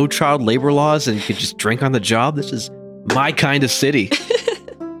 Damn, no child labor laws and you could just drink on the job? This is my kind of city.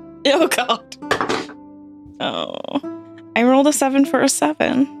 Oh, God. Oh. I rolled a 7 for a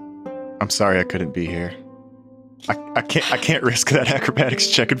 7. I'm sorry I couldn't be here. I can't risk that acrobatics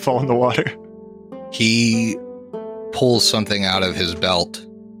check and fall in the water. He pulls something out of his belt.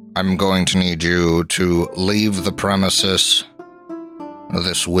 "I'm going to need you to leave the premises.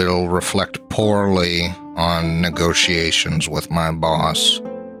 This will reflect poorly on negotiations with my boss."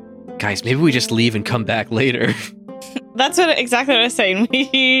 Guys, maybe we just leave and come back later. That's exactly what I was saying.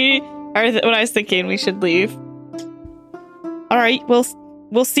 What I was thinking. We should leave. All right,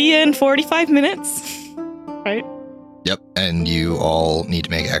 we'll see you in 45 minutes. Right? Yep, and you all need to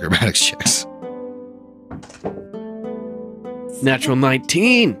make acrobatics checks. Natural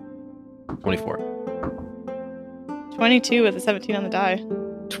 19. 24. 22 with a 17 on the die.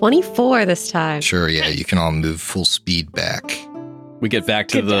 24 this time. Sure, yeah, you can all move full speed back. We get back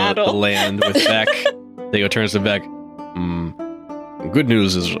to the Skedaddle. land with Beck. Diego turns to Beck. Good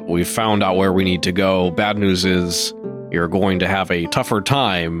news is we found out where we need to go. Bad news is you're going to have a tougher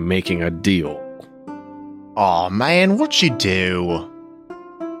time making a deal. Aw, man, what'd you do?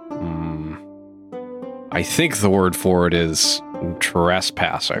 I think the word for it is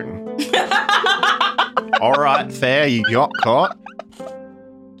trespassing. All right, fair, you got caught.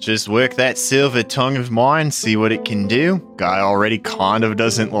 Just work that silver tongue of mine, see what it can do. Guy already kind of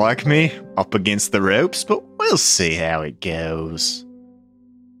doesn't like me, up against the ropes, but we'll see how it goes.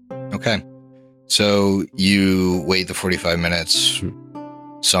 Okay. So you wait the 45 minutes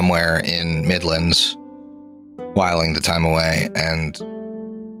somewhere in Midlands, whiling the time away, and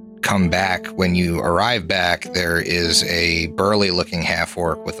come back. When you arrive back, there is a burly-looking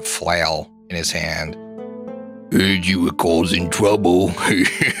half-orc with a flail in his hand. "Heard you were causing trouble.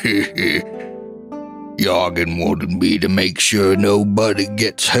 Yargen wanted me to make sure nobody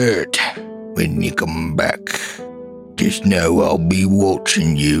gets hurt when you come back. Just know I'll be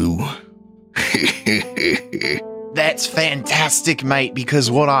watching you." That's fantastic, mate, because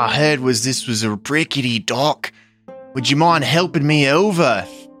what I heard was this was a rickety dock. Would you mind helping me over?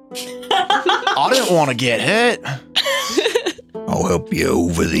 I don't want to get hurt. I'll help you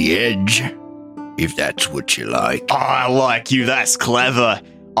over the edge, if that's what you like. Oh, I like you, that's clever.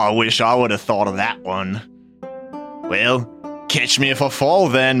 I wish I would have thought of that one. Well, catch me if I fall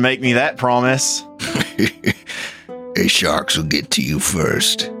then, make me that promise. The sharks will get to you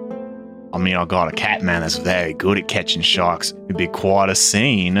first. I mean, I got a cat man that's very good at catching sharks. It'd be quite a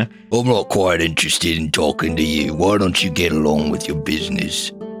scene. I'm not quite interested in talking to you. Why don't you get along with your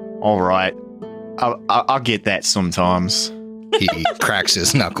business? All right. I'll get that sometimes. He cracks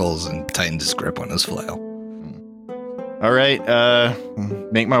his knuckles and tightens his grip on his flail. All right.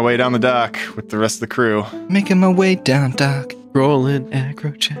 Make my way down the dock with the rest of the crew. Making my way down, Doc. Rolling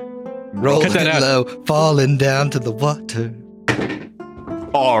aggro check. Rolling Cut that out. low, falling down to the water.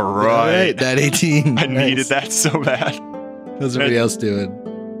 All right. That 18. I Nice. needed that so bad. How's everybody else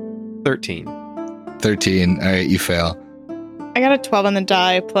doing? 13. 13. All right, you fail. I got a 12 on the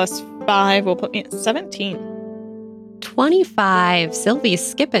die plus 5 will put me at 17. 25. Sylvie's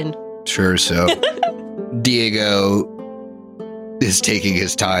skipping. Sure, so Diego is taking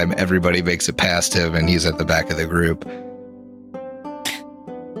his time. Everybody makes it past him, and he's at the back of the group.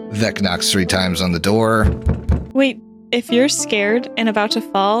 Vec knocks 3 times on the door. Wait, if you're scared and about to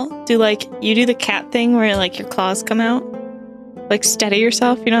fall, do you do the cat thing where your claws come out? Like steady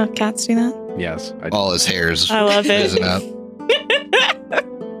yourself? You know how cats do that? Yes. All his hair's I love it. risen up.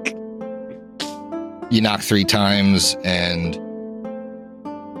 You knock 3 times, and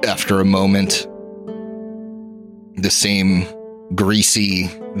after a moment, the same greasy,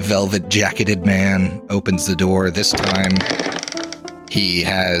 velvet-jacketed man opens the door. This time, he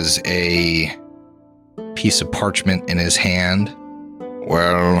has a piece of parchment in his hand.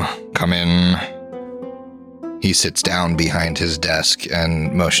 Well, come in. He sits down behind his desk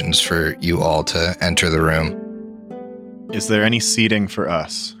and motions for you all to enter the room. Is there any seating for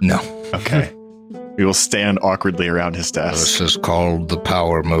us? No. Okay. We will stand awkwardly around his desk. This is called the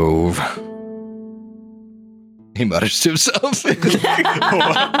power move. He mutters to himself.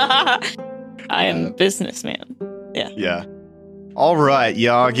 I am a businessman. Yeah. All right,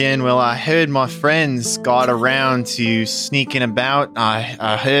 Yargin. Well, I heard my friends got around to sneaking about. I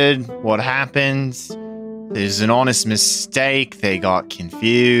heard what happened. There's an honest mistake. They got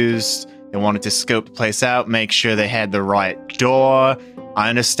confused. They wanted to scope the place out, make sure they had the right door. I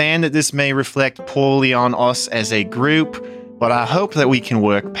understand that this may reflect poorly on us as a group, but I hope that we can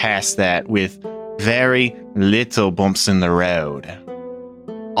work past that with very little bumps in the road.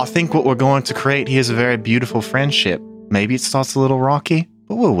 I think what we're going to create here is a very beautiful friendship. Maybe it starts a little rocky,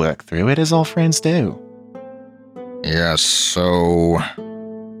 but we'll work through it as all friends do. Yes, so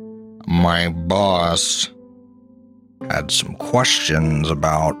my boss had some questions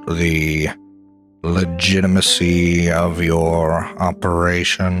about the legitimacy of your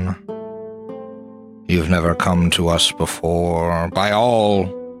operation. You've never come to us before. By all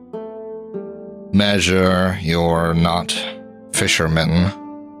measure, you're not fishermen.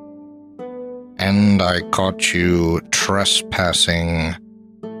 And I caught you trespassing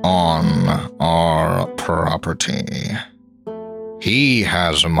on our property. He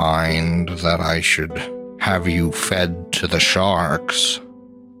has a mind that I should have you fed to the sharks.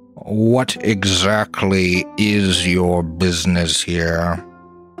 What exactly is your business here?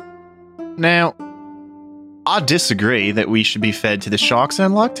 Now, I disagree that we should be fed to the sharks,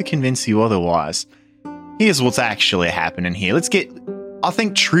 and I'd like to convince you otherwise. Here's what's actually happening here. I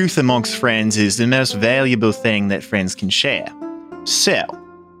think truth amongst friends is the most valuable thing that friends can share. So,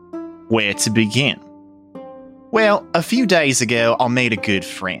 where to begin? Well, a few days ago, I made a good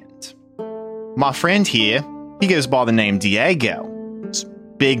friend. My friend here, he goes by the name Diego. It's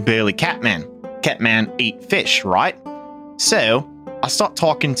big burly catman. Catman eat fish, right? So, I start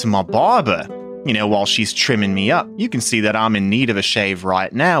talking to my barber, while she's trimming me up. You can see that I'm in need of a shave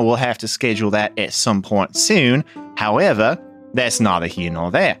right now. We'll have to schedule that at some point soon. However, that's neither here nor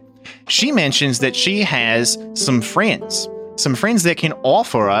there. She mentions that she has some friends that can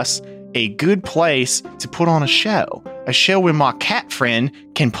offer us a good place to put on a show where my cat friend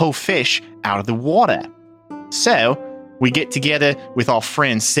can pull fish out of the water. So, we get together with our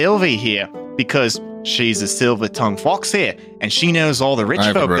friend Sylvie here, because she's a silver-tongued fox here, and she knows all the rich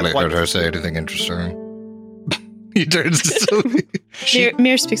I folk. haven't really heard her say anything interesting. He turns to Sylvie.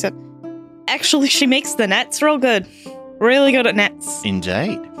 Mir speaks up. Actually, she makes the nets real good. Really good at nets.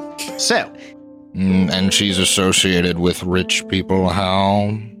 Indeed. So. And she's associated with rich people,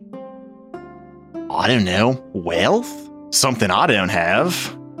 how? I don't know. Wealth? Something I don't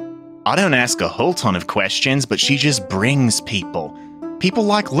have. I don't ask a whole ton of questions, but she just brings people. People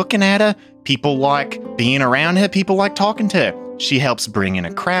like looking at her. People like being around her. People like talking to her. She helps bring in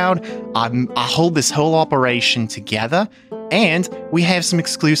a crowd. I hold this whole operation together, and we have some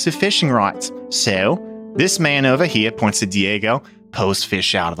exclusive fishing rights. So, this man over here, points to Diego, pulls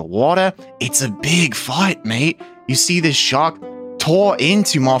fish out of the water. It's a big fight, mate. You see this shark tore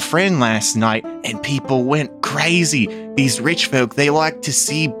into my friend last night, and people went crazy. These rich folk, they like to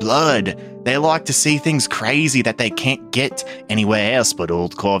see blood. They like to see things crazy that they can't get anywhere else but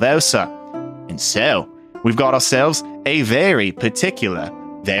Old Korvosa. And so, we've got ourselves a very particular,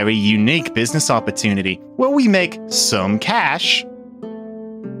 very unique business opportunity where we make some cash.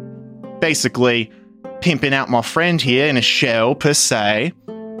 Basically, pimping out my friend here in a show, per se.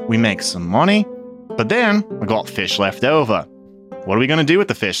 We make some money, but then we got fish left over. What are we going to do with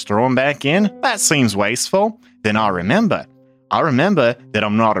the fish? Throw them back in? That seems wasteful. Then I remember that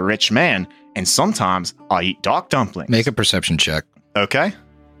I'm not a rich man, and sometimes I eat dog dumplings. Make a perception check. Okay.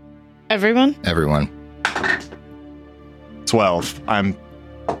 Everyone? Everyone. 12. I'm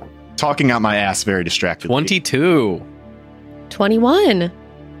talking out my ass very distracted. 22. 21.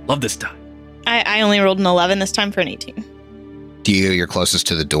 Love this die. I only rolled an 11 this time for an 18. You're closest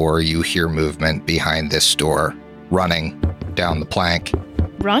to the door. You hear movement behind this door, running down the plank.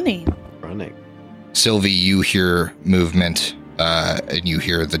 Running. Sylvie, you hear movement, and you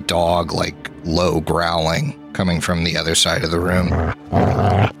hear the dog, like, low growling coming from the other side of the room.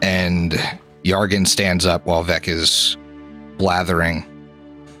 And Yargan stands up while Vec is blathering.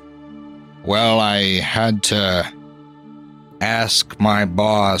 Well, I had to ask my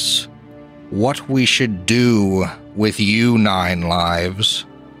boss what we should do with you 9 lives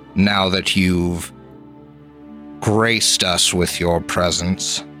now that you've graced us with your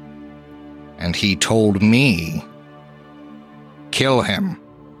presence. And he told me, kill him.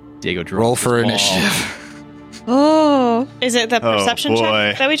 Diego drew Roll for initiative. Oh. Is it the perception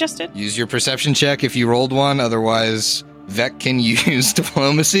check that we just did? Use your perception check if you rolled one. Otherwise, Vec can use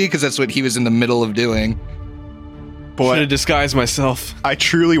diplomacy because that's what he was in the middle of doing. Should Boy, have disguised myself. I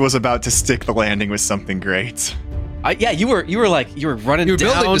truly was about to stick the landing with something great. You were running You were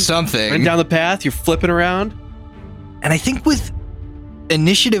down, building to something. running down the path. You're flipping around. And I think with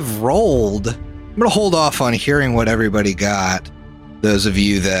initiative rolled, I'm going to hold off on hearing what everybody got. Those of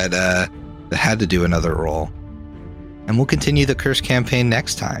you that had to do another roll. And we'll continue the curse campaign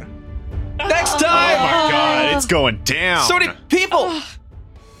next time. Next Oh time. my god, it's going down. So many people.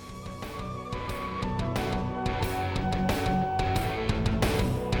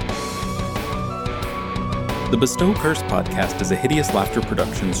 The Bestow Curse podcast is a Hideous Laughter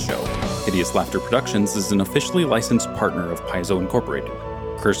Productions show. Hideous Laughter Productions is an officially licensed partner of Paizo Incorporated.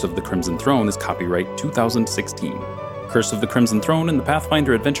 Curse of the Crimson Throne is copyright 2016. Curse of the Crimson Throne and the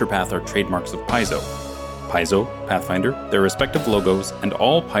Pathfinder Adventure Path are trademarks of Paizo. Paizo, Pathfinder, their respective logos, and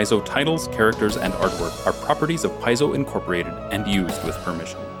all Paizo titles, characters, and artwork are properties of Paizo Incorporated and used with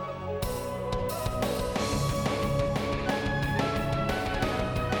permission.